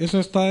 right? Eso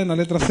está en la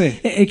letra C.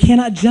 It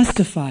cannot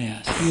justify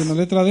us. Y en la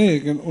letra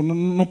D, que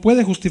no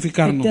puede justificarnos.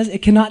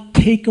 It cannot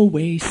take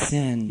away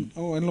sin.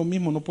 Es lo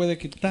mismo, no puede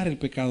quitar el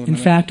pecado. In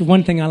fact,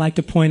 one thing I like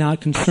to point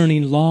out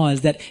concerning law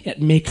is that it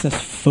makes us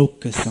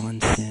focus on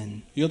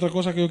sin. Y otra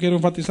cosa que yo quiero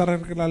enfatizar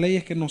es que la ley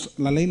es que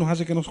la ley nos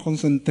hace que nos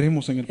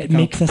concentremos en el It pecado.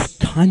 makes us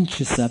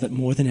conscious of it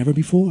more than ever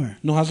before.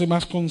 Nos hace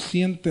más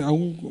consciente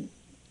aún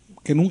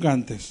que nunca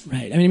antes.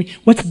 Right. I mean,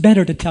 what's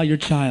better to tell your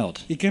child?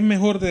 ¿Y qué es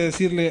mejor de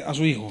decirle a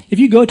su hijo? If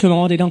you go to an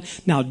all day long,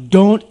 now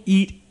don't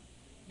eat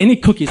any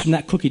cookies from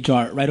that cookie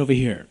jar right over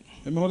here.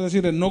 Es mejor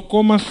decirle, no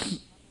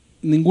comas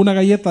ninguna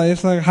galleta de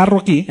ese jarro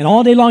aquí. And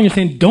all day long you're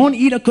saying, don't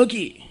eat a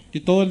cookie. Y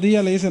todo el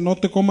día le dice, no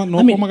coma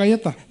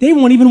galleta. They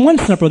won't even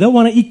want supper. They'll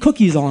want to eat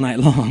cookies all night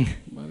long.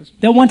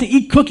 They'll want to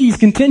eat cookies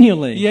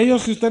continually. Y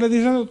ellos, si usted les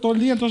dice todo el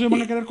día, entonces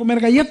van a querer comer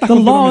galletas. The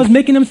law is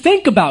making them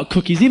think about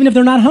cookies, even if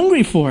they're not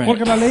hungry for it.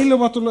 Porque la ley lo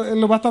va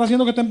a estar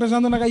haciendo que estén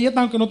pensando en la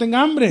galleta, aunque no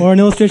tenga hambre. Or an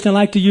illustration I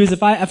like to use,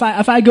 if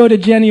I go to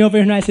Jenny over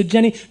here and I say,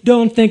 Jenny,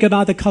 don't think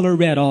about the color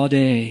red all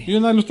day. Y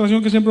una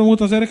ilustración que siempre me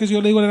gusta hacer es que si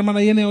yo le digo a la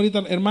hermana Jenny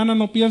ahorita, hermana,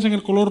 no piensa en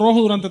el color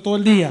rojo durante todo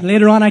el día.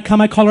 Later on, I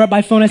call her up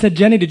by phone. I said,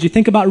 Jenny, did you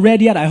think about red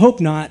yet? I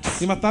hope not.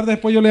 Y más tarde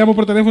después yo le llamo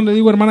por teléfono y le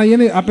digo, hermana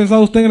Jenny, ¿ha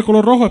pensado usted en el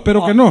color rojo?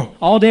 Espero que no.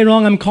 All day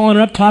long, I'm calling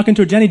her up, talking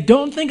to her, Jenny,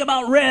 don't think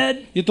about red.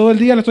 Y todo el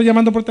día le estoy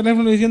llamando por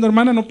teléfono y diciendo,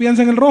 hermana, no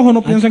piensa en el rojo,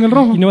 no piensa en el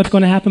rojo. You know what's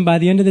going to happen by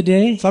the end of the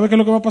day? ¿Sabe qué es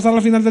lo que va a pasar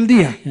al final del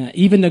día?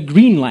 Even the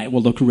green light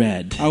will look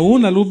red.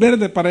 Aún la luz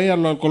verde para ella,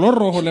 el color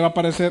rojo le va a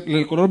parecer,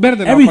 el color verde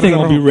le va a Everything parecer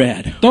will rojo. be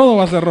red. Todo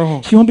va a ser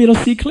rojo. She won't be able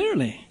to see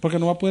clearly. Porque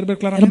no va a poder ver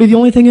It'll be claramente. the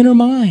only thing in her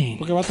mind.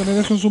 Porque va a tener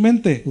eso en su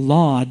mente.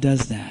 Law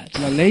does that.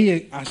 La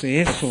ley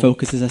hace eso.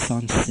 Focuses us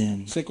on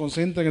sin. Se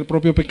concentra en el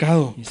propio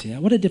pecado. You see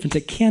that? What a difference.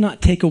 It cannot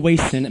take away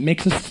sin. It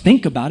makes us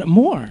think about it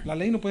more. La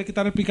ley no puede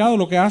quitar el pecado,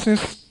 lo que hace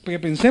es que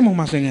pensemos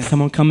más en él.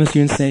 Someone comes to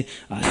you and say,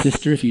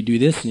 sister, if you do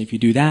this and if you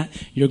do that,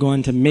 you're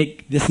going to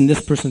make this and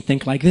this person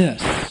think like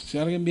this. Si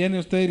alguien viene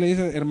a usted y le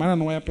dice, hermana,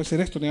 no vaya a hacer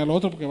esto ni a lo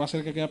otro porque va a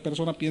hacer que aquella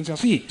persona piense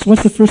así. So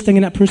what's the first thing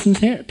in that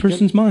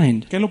person's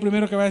mind? ¿Qué es lo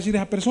primero que va a decir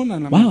esa persona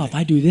en la Wow, mente? if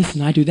I do this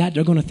and I do that,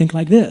 they're going to think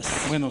like this.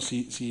 Bueno,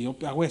 si yo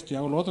hago esto y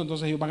hago lo otro,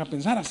 entonces ellos van a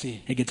pensar así.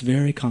 It gets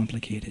very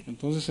complicated.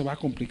 Entonces se va a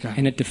complicar.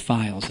 And it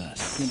defiles Y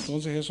us.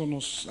 entonces eso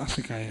nos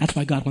hace caer. That's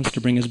why God wants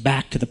to bring us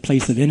back to the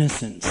place of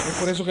innocence, Es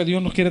por eso que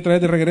Dios nos quiere traer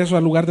de regreso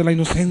al lugar de la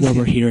inocencia, where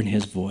we're hearing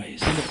His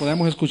voice. donde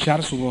podemos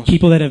escuchar su voz.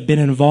 People that have been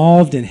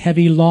involved in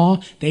heavy law,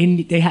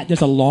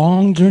 there's a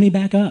long journey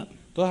back up.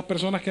 Todas las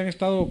personas que han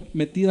estado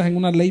metidas en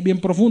una ley bien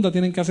profunda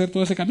tienen que hacer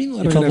todo ese camino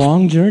de It's a regreso.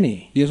 long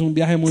journey. Y es un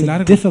viaje muy It's a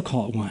largo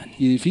difficult one.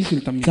 y difícil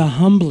It's también.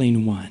 a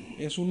humbling one.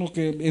 Es uno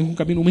que es un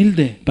camino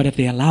humilde. But if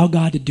they allow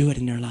God to do it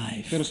in their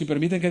life, Pero si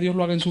permiten que Dios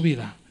lo haga en su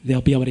vida,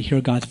 they'll be able to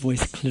hear God's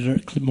voice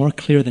more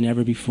clear than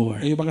ever before.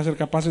 ellos van a ser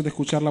capaces de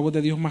escuchar la voz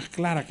de Dios más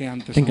clara que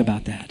antes. Think aún.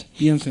 about that.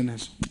 Piensen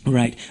eso.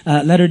 Right.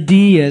 Letter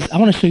D is, I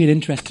want to show you an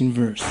interesting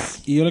verse.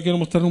 Y yo le quiero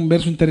mostrar un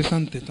verso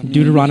interesante también.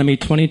 Deuteronomy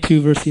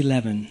 22, verse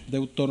 11.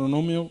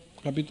 Deuteronomio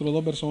capítulo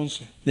 2, verso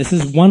 11. This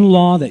is one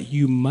law that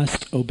you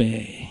must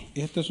obey.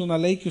 Esta es una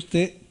ley que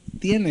usted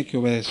tiene que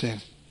obedecer.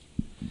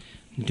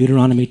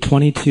 Deuteronomy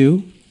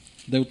 22,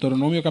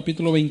 Deuteronomio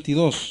capítulo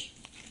 22,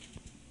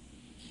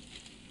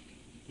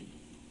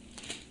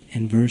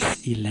 and verse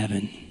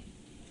 11.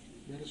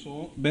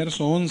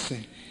 verso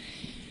 11.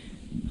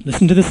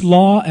 Listen to this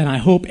law, and I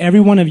hope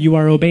every one of you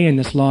are obeying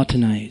this law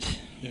tonight.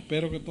 Y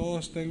espero que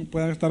todos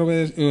puedan estar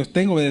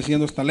estén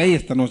obedeciendo esta ley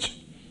esta noche.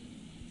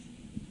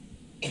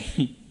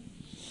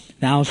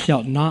 Thou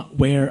shalt not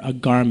wear a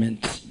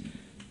garment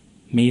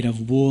made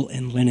of wool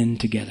and linen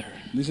together.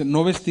 Dice,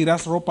 no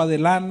vestirás ropa de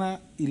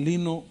lana y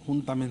lino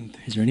juntamente.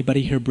 Is there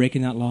anybody here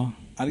breaking that law?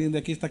 ¿Alguien de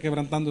aquí está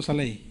quebrantando esa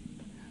ley?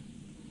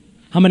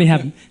 How many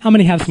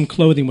have some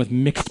clothing with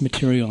mixed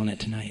material in it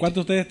tonight?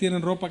 ¿Cuántos de ustedes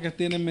tienen ropa que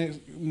tienen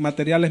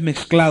materiales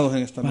mezclados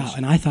en esta Wow, noche?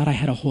 and I thought I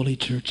had a holy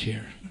church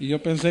here. Y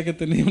yo pensé que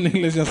tenía una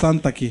iglesia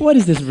santa aquí. What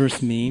does this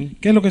verse mean?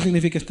 ¿Qué es lo que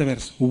significa este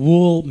verso?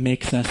 Wool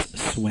makes us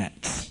sweat.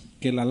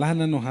 Que la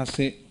lana nos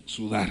hace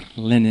sudar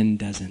Linen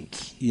doesn't.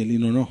 y el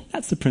lino no.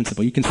 That's the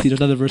principle. You can see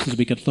there's other verses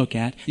we could look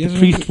at. Yes, The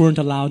priests weren't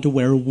allowed to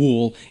wear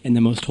wool in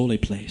the most holy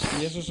place.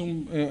 Y eso es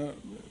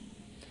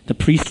The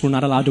priests were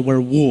not allowed to wear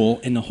wool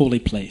in the holy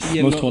place,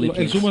 y most holy el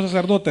place. sumo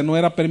sacerdote no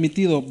era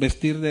permitido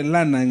vestir de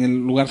lana en el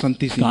lugar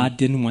santísimo. God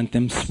didn't want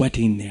them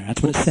sweating there.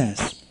 That's what it says.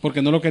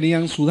 Porque no lo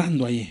querían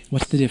sudando allí.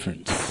 What's the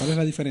difference? ¿Cuál es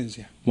la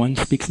diferencia? One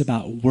speaks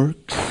about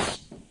works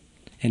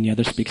and the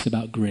other speaks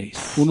about grace.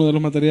 Uno de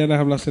los materiales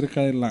habla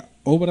acerca de las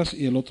obras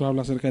y el otro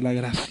habla acerca de la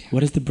gracia.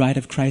 What is the bride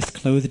of Christ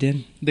clothed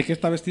in? ¿De qué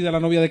está vestida la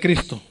novia de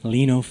Cristo?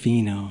 Lino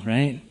fino,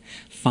 right?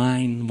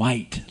 Fine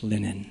white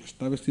linen.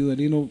 Está vestido de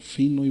lino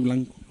fino y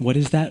blanco. What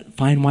is that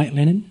fine white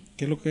linen?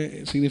 ¿Qué es lo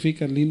que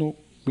significa el lino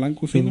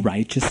blanco y The fino?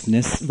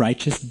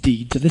 righteous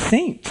deeds of the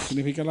saints.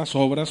 Significa las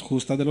obras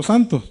justas de los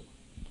santos.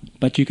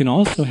 But you can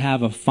also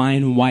have a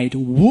fine white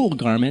wool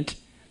garment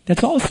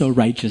that's also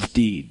righteous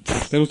deeds.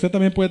 Pero usted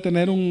también puede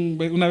tener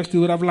una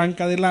vestidura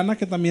blanca de lana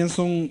que también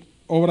son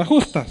obras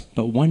justas.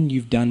 But one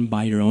you've done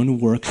by your own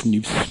works and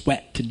you've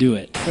sweat to do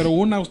it. Pero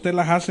una usted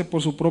las hace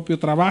por su propio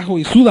trabajo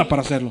y suda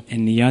para hacerlo.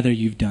 And the other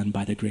you've done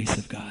by the grace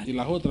of God. Y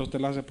las otras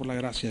usted las hace por la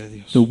gracia de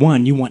Dios. The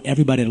one you want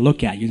everybody to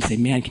look at you and say,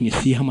 man, can you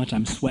see how much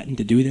I'm sweating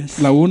to do this?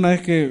 La una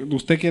es que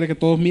usted quiere que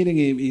todos miren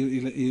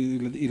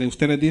y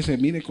usted les dice,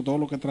 mire con todo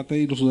lo que traté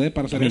y lo sudé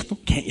para I hacer mean, esto.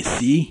 can't you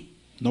see?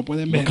 No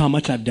pueden ver. Look how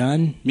much I've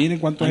done. Miren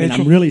cuánto I he mean,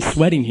 hecho. I'm really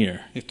sweating here.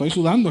 Estoy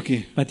sudando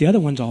aquí. But the other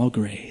one's all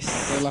grace.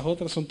 Pero las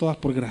otras son todas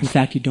por In gracia.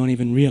 fact, you don't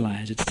even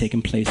realize it's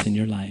taken place in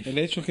your life. El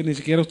hecho es que ni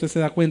siquiera usted se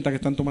da cuenta que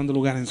están tomando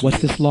lugar en su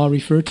What's vida. this law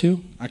refer to?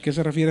 ¿A qué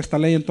se refiere esta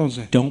ley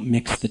entonces? Don't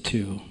mix the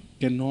two.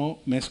 Que no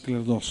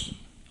mezcle dos.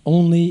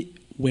 Only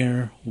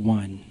wear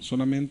one.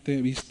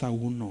 Solamente vista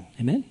uno.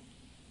 Amen?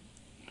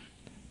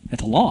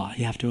 That's a law.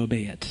 You have to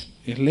obey it.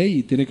 Es ley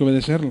y tiene que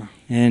obedecerla.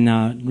 In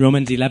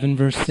Romans 11,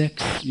 verse 6,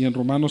 Y en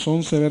Romanos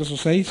 11, verso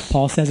 6,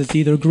 Paul says it's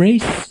either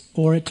grace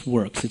or it's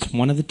works. It's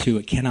one of the two.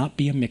 It cannot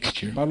be a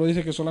mixture. Pablo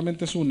dice que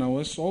solamente es una, o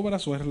es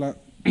obras o es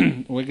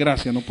o es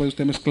gracia, no puede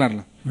usted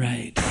mezclarla.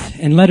 Right.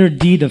 In letter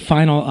D, the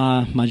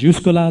final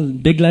mayúscula,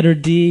 big letter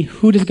D,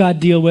 who does God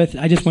deal with?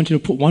 I just want you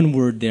to put one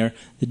word there,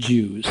 the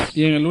Jews.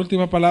 Y en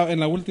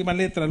la última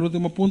letra, el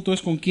último punto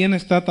es con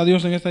quiénes trata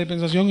Dios en esta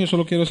dispensación. Y yo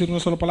solo quiero decir una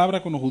sola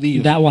palabra, con los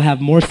judíos. That will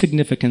have more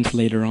significance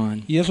later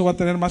on. Y eso va a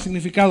tener más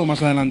significado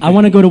más adelante. I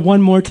want to go to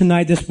one more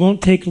tonight. This won't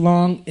take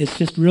long. It's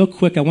just real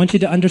quick. I want you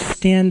to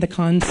understand the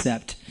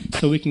concept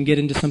so we can get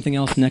into something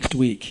else next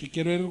week.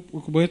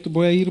 Y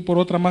voy a ir por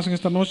otra más en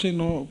esta noche,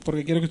 no,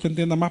 porque quiero que usted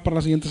entienda más para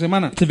la siguiente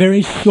semana. It's a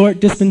very short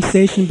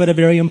dispensation, but a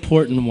very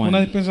important Una one.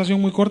 dispensación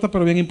muy corta,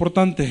 pero bien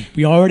importante.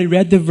 We already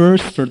read the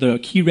verse for the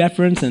key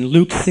reference in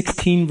Luke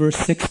 16, verse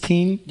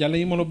 16. Ya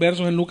leímos los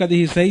versos en Lucas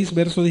 16,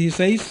 verso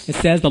 16, It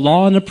says, the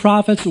law and the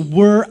prophets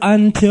were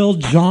until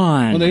donde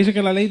John. dice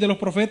que la ley de los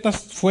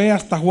profetas fue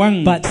hasta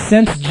Juan. But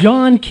since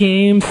John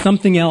came,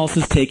 something else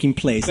is taking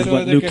place, is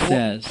what Luke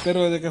says.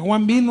 Pero desde que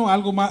Juan vino,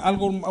 algo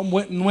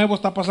nuevo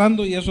está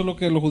pasando, y eso es lo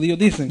que los judíos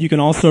dicen. You can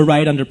also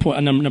write under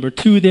number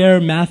 2 there,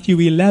 Matthew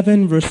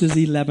 11, verses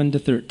 11 to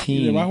Y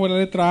 13. debajo de la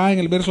letra A, en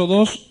el verso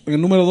 2, en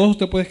el número 2,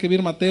 usted puede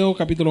escribir Mateo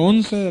capítulo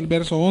 11, del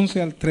verso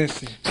 11 al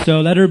 13.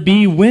 So letter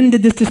B, when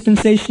did this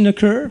dispensation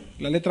occur?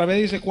 La letra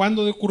B dice,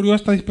 ¿cuándo ocurrió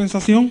esta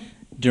dispensación?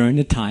 During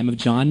the time of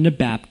John the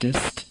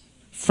Baptist,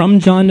 from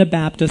John the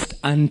Baptist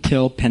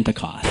until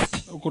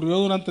Pentecost. Ocurrió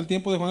durante el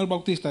tiempo de Juan el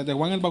Bautista, desde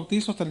Juan el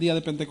Bautista hasta el día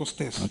de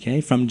Pentecostés.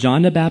 Okay, from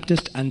John the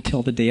Baptist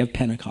until the day of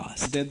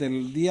Pentecost. Desde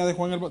el día de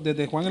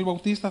desde Juan el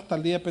Bautista hasta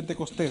el día de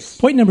Pentecostés.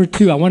 Point number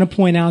 2, I want to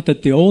point out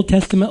that the Old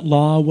Testament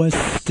law was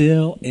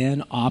still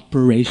in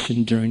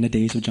operation during the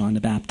days of John the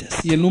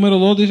Baptist. Y el número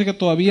 2 dice que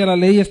todavía la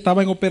ley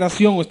estaba en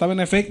operación o estaba en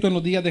efecto en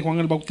los días de Juan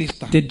el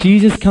Bautista. Did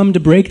Jesus come to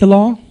break the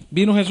law?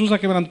 ¿Vino Jesús a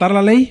quebrantar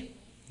la ley?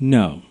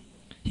 No.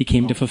 He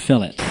came to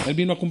fulfill it. Él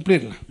vino a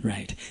cumplirla.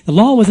 Right. The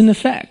law was in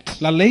effect.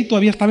 La ley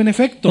todavía estaba en The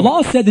efecto.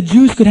 law said the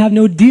Jews could have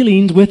no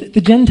dealings with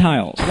the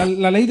Gentiles.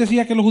 La ley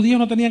decía que los judíos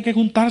no tenían que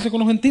juntarse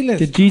con los gentiles.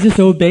 Did Jesus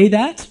obey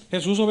that?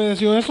 ¿Jesús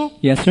obedeció eso?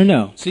 Yes or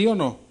no? ¿Sí o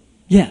no?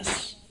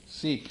 Yes.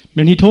 Sí.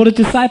 When he told his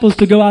disciples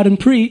to go out and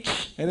preach,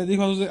 Él les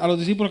dijo a los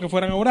discípulos que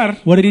fueran a orar.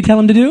 what did he tell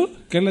them to do?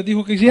 ¿Qué les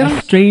dijo que hicieran?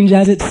 As strange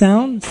as it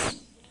sounds.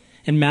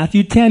 In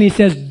Matthew 10, he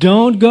says,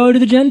 don't go to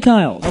the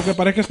Gentiles. Aunque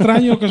parezca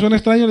extraño, que suene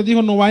extraño, les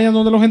dijo no vayan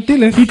donde los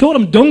gentiles. He told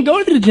them, don't go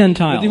to the Les dijo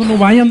Gentiles. no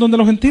vayan donde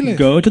los gentiles.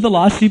 Go to the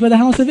lost sheep of the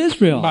house of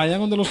Israel. Vayan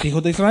donde los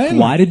hijos de Israel.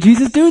 Why did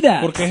Jesus do that?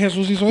 ¿Por qué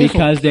Jesús hizo eso?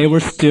 Because they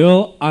were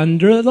still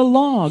under the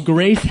law.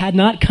 Grace had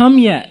not come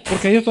yet.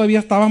 Porque ellos todavía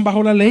estaban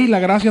bajo la ley, la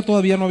gracia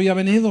todavía no había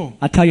venido.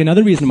 I'll tell you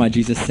another reason why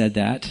Jesus said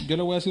that. Yo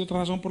le voy a decir otra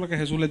razón por la que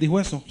Jesús les dijo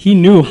eso. He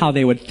knew how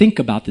they would think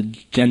about the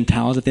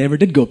Gentiles if they ever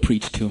did go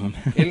preach to them.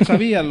 Él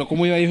sabía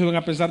cómo ellos iban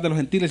a pensar de los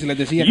gentiles y les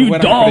decía que You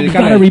fueran a dogs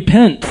predicar. gotta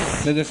repent.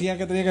 Les decían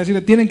que tenían que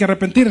decirle, tienen que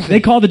arrepentirse.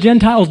 They call the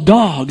Gentiles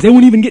dogs. They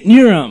won't even get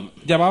near them.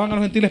 Llamaban a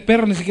los gentiles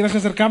perros, ni siquiera se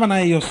acercaban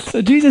a ellos. So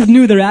Jesus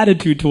knew their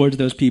attitude towards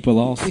those people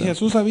also. Y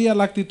Jesús sabía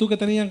la actitud que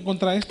tenían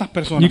contra estas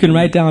personas. You can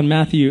write down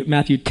Matthew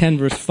 10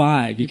 verse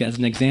 5 you guys, as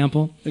an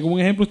example. Y como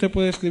un ejemplo usted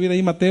puede escribir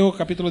ahí Mateo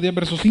capítulo 10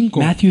 verso 5.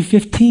 Matthew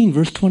 15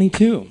 verse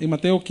 22. Y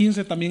Mateo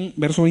 15 también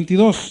verso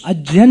 22. A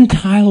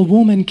Gentile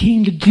woman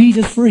came to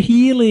Jesus for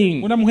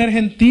healing. Una mujer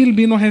gentil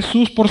vino a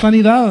Jesús por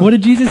sanidad. What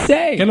did Jesus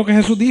say? ¿Qué es lo que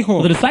Jesús dijo?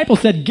 Well, the disciples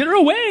said, "Get her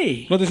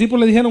away." Los discípulos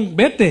le dijeron,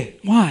 vete.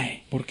 Why?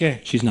 ¿Por qué?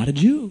 She's not a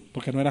Jew.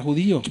 Porque no era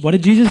judío. What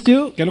did Jesus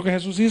do? ¿Qué es lo que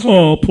Jesús hizo?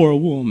 Oh, poor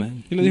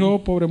woman. Y le dijo,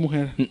 oh, pobre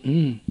mujer.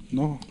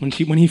 No. When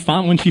she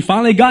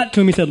finally got to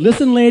him, he said,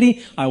 "Listen, lady,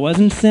 I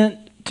wasn't sent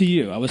to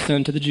you. I was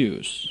sent to the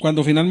Jews.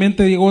 Cuando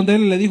finalmente llegó donde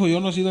él, le dijo, yo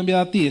no he sido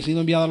enviada a ti, he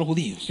sido enviada a los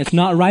judíos. It's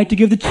not right to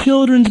give the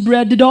children's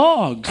bread to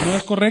dogs." No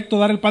es correcto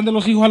dar el pan de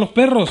los hijos a los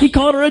perros. He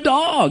called her a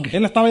dog.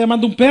 Él la estaba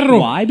llamando un perro.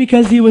 Why?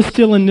 Because he was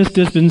still in this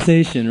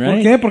dispensation, ¿Por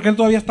right? qué? Porque él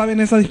todavía estaba en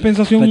esa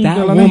dispensación But de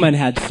that la ley. woman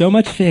had so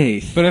much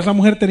faith. Pero esa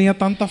mujer tenía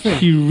tanta fe.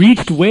 She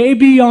reached way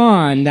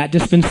beyond that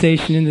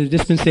dispensation into the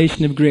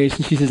dispensation of grace,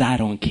 and she says, "I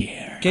don't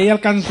care. Que ella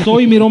alcanzó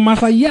y miró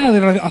más allá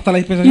hasta la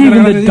dispensación de la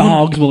Even gracia. the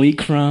dogs will eat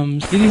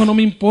crumbs." Y dijo, no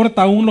me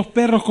importa, aún los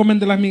perros comen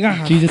de las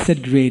migajas. Jesus said,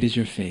 "Great is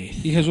your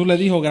faith." Y Jesús le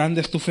dijo, grande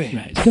es tu fe.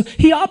 Right. So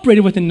he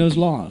operated within those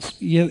laws.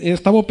 Y él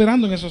estaba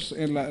operando en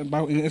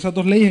esas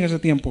dos leyes en ese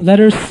tiempo.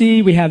 Letter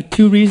C, we have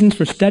two reasons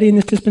for studying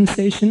this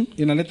dispensation.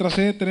 Y en la letra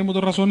C tenemos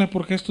dos razones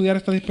por qué estudiar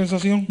esta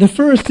dispensación. The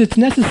first, it's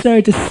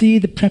necessary to see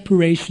the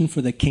preparation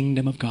for the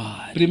kingdom of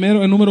God.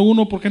 Primero, el número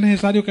uno, porque es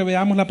necesario que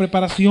veamos la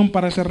preparación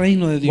para ese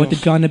reino de Dios. What did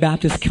John the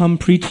Baptist come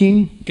preaching?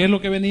 ¿Qué es lo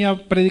que venía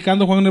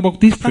predicando Juan el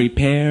Bautista?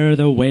 Prepare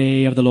the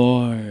way of the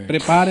Lord.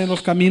 Preparen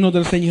los caminos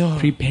del Señor.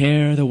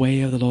 Prepare the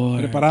way of the Lord.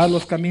 Preparar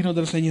los caminos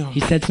del Señor.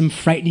 He said some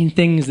frightening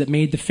things that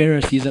made the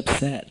Pharisees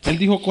upset. Él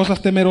dijo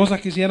cosas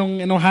temerosas que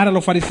hicieron enojar a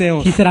los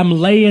fariseos. He said, "I'm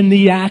laying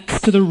the axe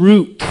to the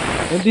root."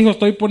 Él dijo,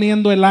 estoy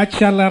poniendo el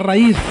hacha a la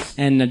raíz.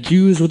 And the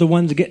Jews were the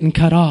ones getting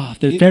cut off.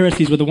 The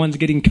Pharisees were the ones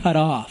getting cut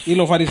off. Y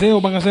los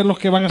fariseos van a ser los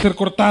que van a ser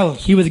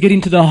cortados. He was getting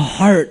to the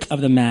heart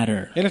of the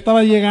matter. Él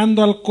estaba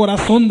llegando al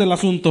corazón del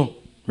asunto.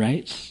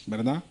 Right?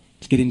 ¿Verdad?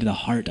 It's getting to the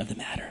heart of the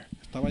matter.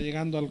 Estaba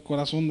llegando al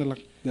corazón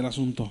del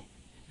asunto.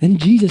 Then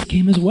Jesus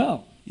came as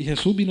well. Y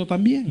Jesús vino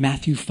también.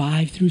 Matthew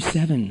 5 through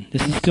 7.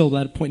 This is still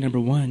that point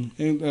number 1.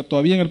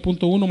 Todavía en el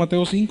punto 1,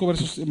 Mateo 5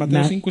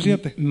 y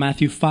 7.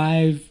 Matthew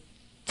 5,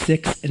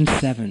 6, and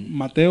 7.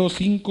 Mateo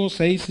 5,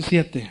 6 y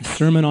 7.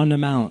 Sermon on the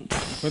Mount.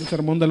 Fue el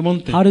sermón del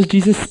monte. How does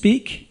Jesus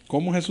speak?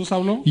 ¿Cómo Jesús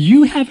habló?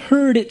 You have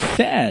heard it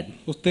said,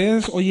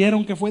 Ustedes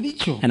oyeron que fue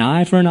dicho. an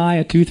eye for an eye,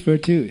 a tooth for a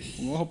tooth.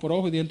 Un ojo por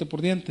ojo y diente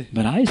por diente.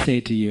 But I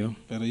say to you,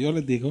 Pero yo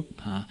les digo,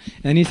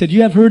 and he said,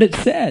 you have heard it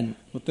said,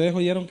 ustedes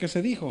oyeron que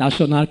se dijo, thou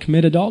shalt not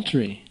commit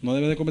adultery. no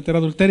debe de cometer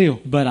adulterio.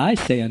 But I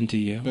say unto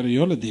you, Pero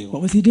yo les digo,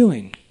 what was he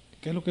doing?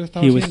 ¿qué es lo que él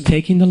estaba He was haciendo?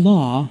 taking the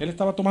law, Él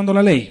estaba tomando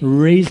la ley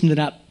raising it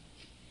up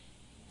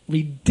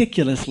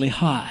ridiculously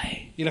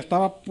high, y la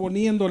estaba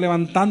poniendo,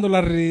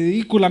 levantándola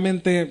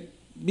ridículamente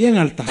bien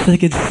alta, so they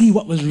could see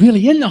what was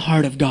really in the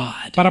heart of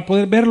God. para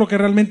poder ver lo que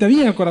realmente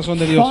había en el corazón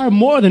de Dios. Far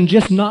more than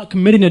just not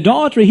committing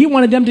adultery, he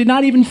wanted them to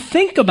not even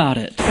think about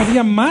it.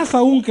 Había más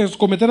aún que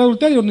cometer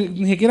adulterio,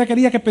 ni siquiera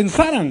quería que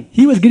pensaran.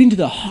 He was getting to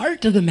the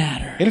heart of the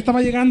matter, Él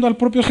estaba llegando al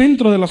propio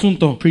centro del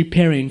asunto,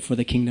 preparing for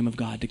the kingdom of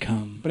God to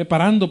come.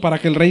 preparando para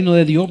que el reino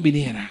de Dios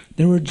viniera.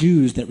 There were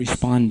Jews that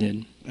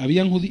responded.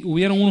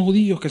 Hubieron unos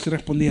judíos que se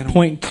respondieron.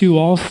 Point 2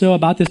 also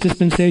about this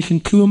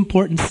dispensation, two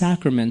important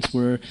sacraments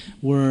were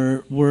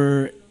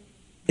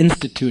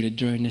instituted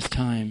during this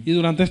time. Y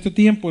durante este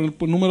tiempo, el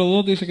número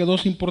 2 dice que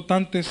dos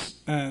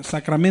importantes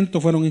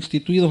sacramentos fueron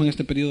instituidos en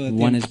este periodo de One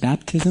tiempo. is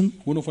baptism,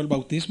 Uno fue el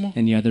bautismo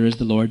and the other is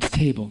the Lord's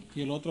table.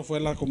 y el otro fue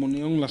la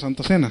comunión, la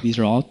Santa Cena.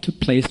 These are all took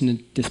place in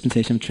the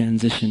dispensation of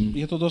transition.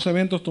 Y estos dos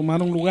eventos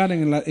tomaron lugar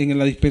en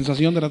la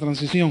dispensación de la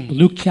transición.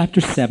 Luke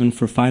chapter 7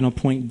 for final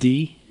point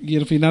D. Y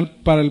el final,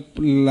 para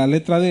la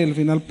letra D, el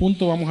final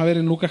punto, vamos a ver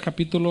en Lucas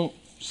capítulo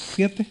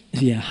 7.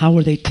 Yeah, how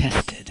were they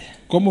tested?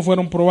 ¿Cómo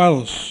fueron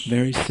probados?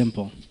 Very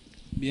simple.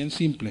 Bien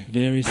simple.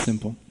 Very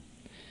simple.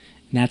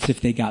 And that's if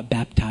they got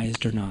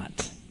baptized or not.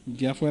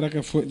 Ya fuera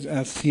que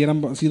si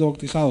eran sido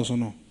bautizados o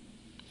no.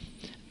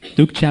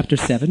 Luke chapter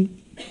 7.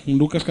 En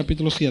Lucas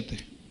capítulo 7.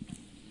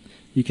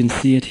 You can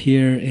see it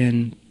here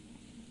in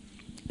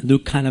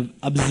Luke kind of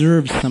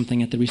observes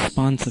something at the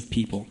response of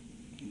people.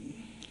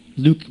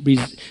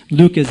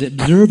 Luke is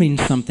observing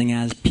something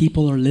as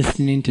people are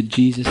listening to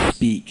Jesus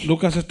speak.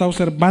 Lucas está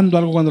observando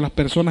algo cuando las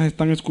personas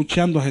están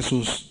escuchando a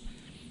Jesús.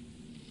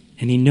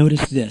 And he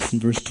noticed this in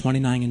verse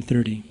 29 and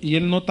 30. Y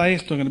él nota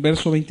esto en el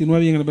verso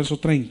 29 y en el verso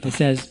 30. It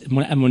says,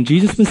 when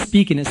Jesus was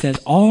speaking, it says,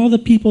 all the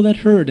people that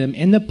heard him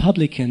and the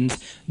publicans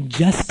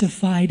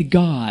justified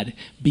God,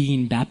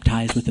 being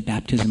baptized with the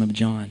baptism of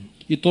John.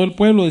 Y todo el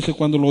pueblo, dice,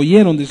 cuando lo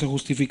oyeron, dice,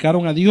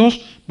 justificaron a Dios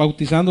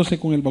bautizándose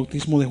con el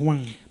bautismo de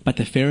Juan. But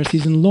the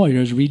Pharisees and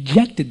lawyers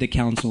rejected the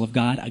counsel of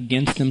God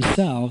against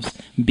themselves,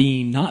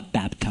 being not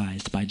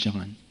baptized by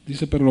John.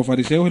 Dice, pero los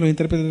fariseos y los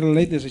intérpretes de la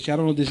ley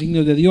desecharon los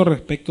designios de Dios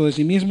respecto de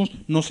sí mismos,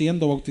 no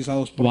siendo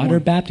bautizados por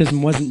Water Juan.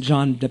 baptism wasn't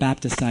John the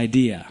Baptist's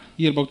idea.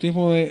 Y el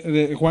bautismo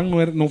de Juan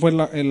no fue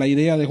la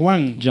idea de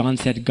Juan. John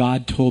said,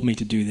 God told me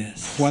to do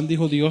this. Juan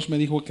dijo, Dios me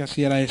dijo que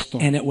hiciera esto.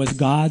 And it was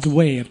God's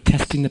way of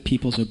testing the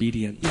people's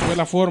obedience. Y fue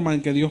la forma en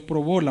que Dios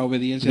probó la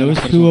obediencia de las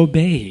Those who personas.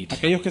 obeyed,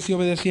 Aquellos que sí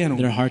obedecieron,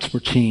 their hearts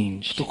were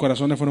changed, sus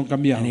corazones fueron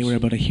cambiados and they were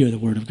able to hear the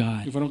word of y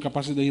God. fueron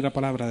capaces de oír la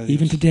palabra de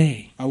Even Dios.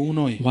 today, Aún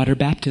hoy, water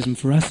baptism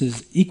for us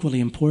is equally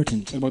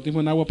important. el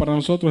bautismo en agua para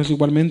nosotros es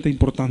igualmente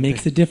importante.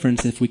 Makes a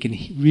difference if we can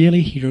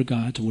really hear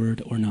God's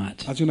word or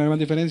not. Hace una gran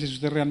diferencia si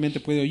usted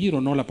realmente puede oír o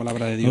no la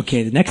palabra de Dios.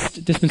 Okay, the next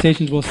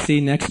dispensations we'll see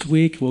next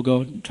week. We'll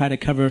go try to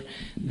cover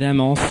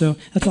them also.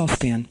 Let's all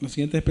stand. La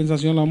siguiente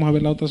dispensación la vamos a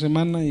ver la otra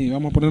semana y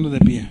vamos a ponernos de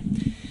pie.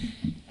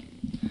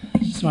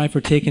 Sorry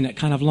for taking it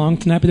kind of long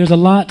tonight, but there's a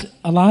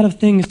lot of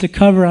things to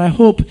cover. I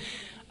hope,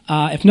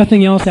 if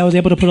nothing else, I was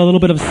able to put a little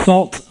bit of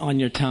salt on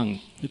your tongue.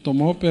 Y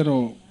tomó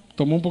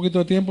un poquito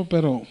de tiempo,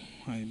 pero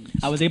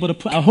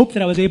I hope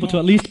that I was able to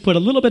at least put a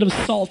little bit of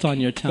salt on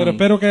your tongue.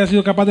 espero que haya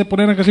sido capaz de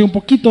poner aunque sea un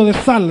poquito de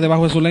sal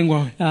debajo de su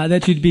lengua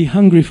That you'd be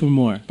hungry for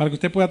more. para que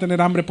usted pueda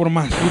tener hambre por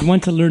más. You'd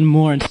want to learn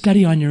more and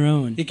study on your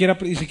own.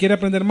 Y si quiere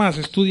aprender más,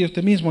 estudie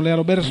usted mismo, lea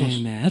los versos.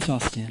 Amen. Let's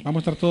all stand. Vamos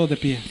a estar todos de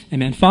pie.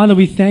 Amen. Father,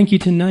 we thank you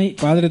tonight.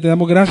 Padre, te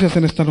damos gracias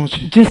en esta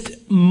noche. Just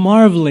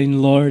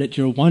marveling, Lord, at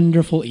your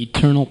wonderful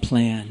eternal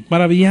plan.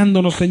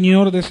 Maravillándonos,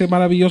 Señor, de ese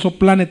maravilloso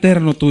plan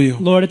eterno tuyo.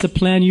 Lord, it's a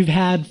plan you've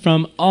had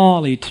from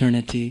all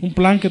eternity. Un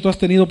plan que tú has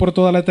tenido por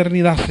toda la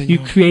eternidad, You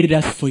Señor. created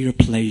us for your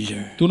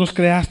pleasure. Tú nos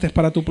creaste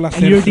para tu And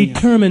placer, you're Señor.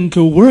 determined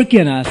to work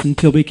in us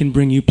until we can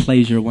bring you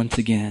pleasure once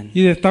again.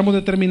 Y estamos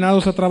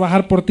determinados a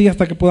trabajar por ti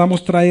hasta que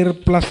podamos traer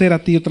placer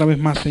a ti otra vez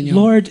más, Señor.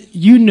 Lord,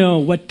 you know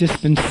what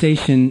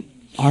dispensation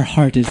our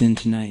heart is in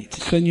tonight.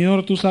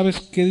 Señor, tú sabes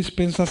qué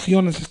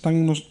dispensaciones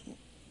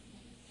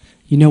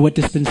You know what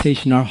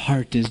dispensation our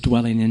heart is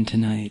dwelling in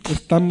tonight.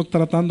 estamos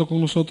tratando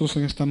con nosotros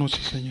en esta noche,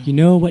 Señor. You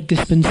know what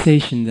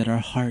dispensation that our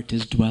heart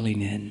is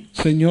dwelling in.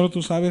 Señor,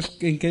 tú sabes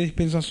en qué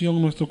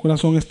dispensación nuestro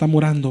corazón está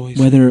morando hoy.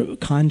 Whether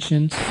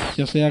conscience,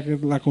 Ya sea que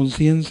la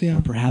conciencia,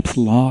 perhaps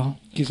law,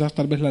 quizás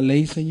tal vez la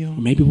ley, Señor. or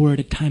maybe we're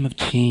at a time of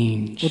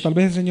change. O tal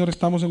vez, Señor,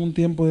 estamos en un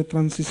tiempo de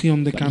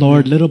transición, de But cambio.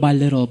 Lord, little by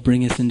little,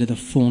 bring us into the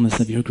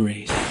fullness of your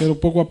grace. Pero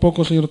poco a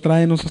poco, Señor,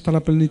 tráenos hasta la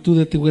plenitud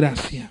de tu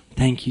gracia.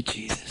 Thank you,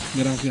 Jesus.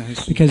 Gracias,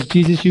 Jesús. Because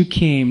Jesus, you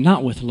came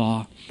not with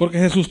law, Porque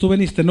Jesús, tú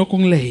veniste no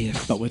con leyes,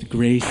 but with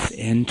grace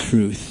and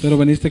truth. pero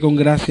veniste con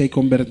gracia y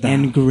con verdad.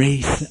 And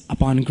grace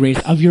upon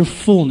grace of your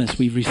fullness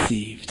we've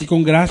received. Y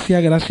con gracia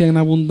en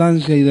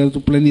abundancia y de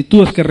tu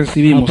plenitud es que Help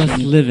recibimos, us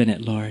Señor. live in it,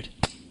 Lord.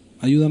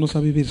 Ayúdanos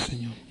a vivir,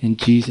 Señor. In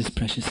Jesus'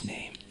 precious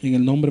name. En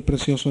el nombre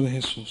precioso de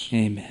Jesús.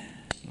 Amen.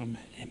 Amén.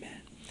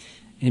 Amen.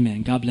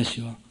 Amen. God bless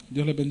you all.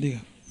 Dios les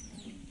bendiga.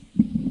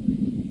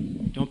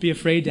 Don't be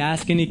afraid to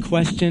ask any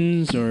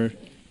questions or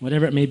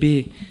whatever it may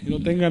be. Y no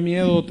tenga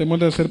miedo o temor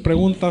de hacer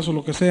preguntas o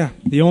lo que sea.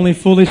 The only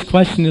foolish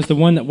question is the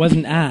one that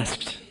wasn't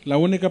asked. La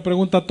única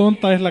pregunta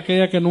tonta es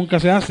aquella que nunca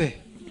se hace.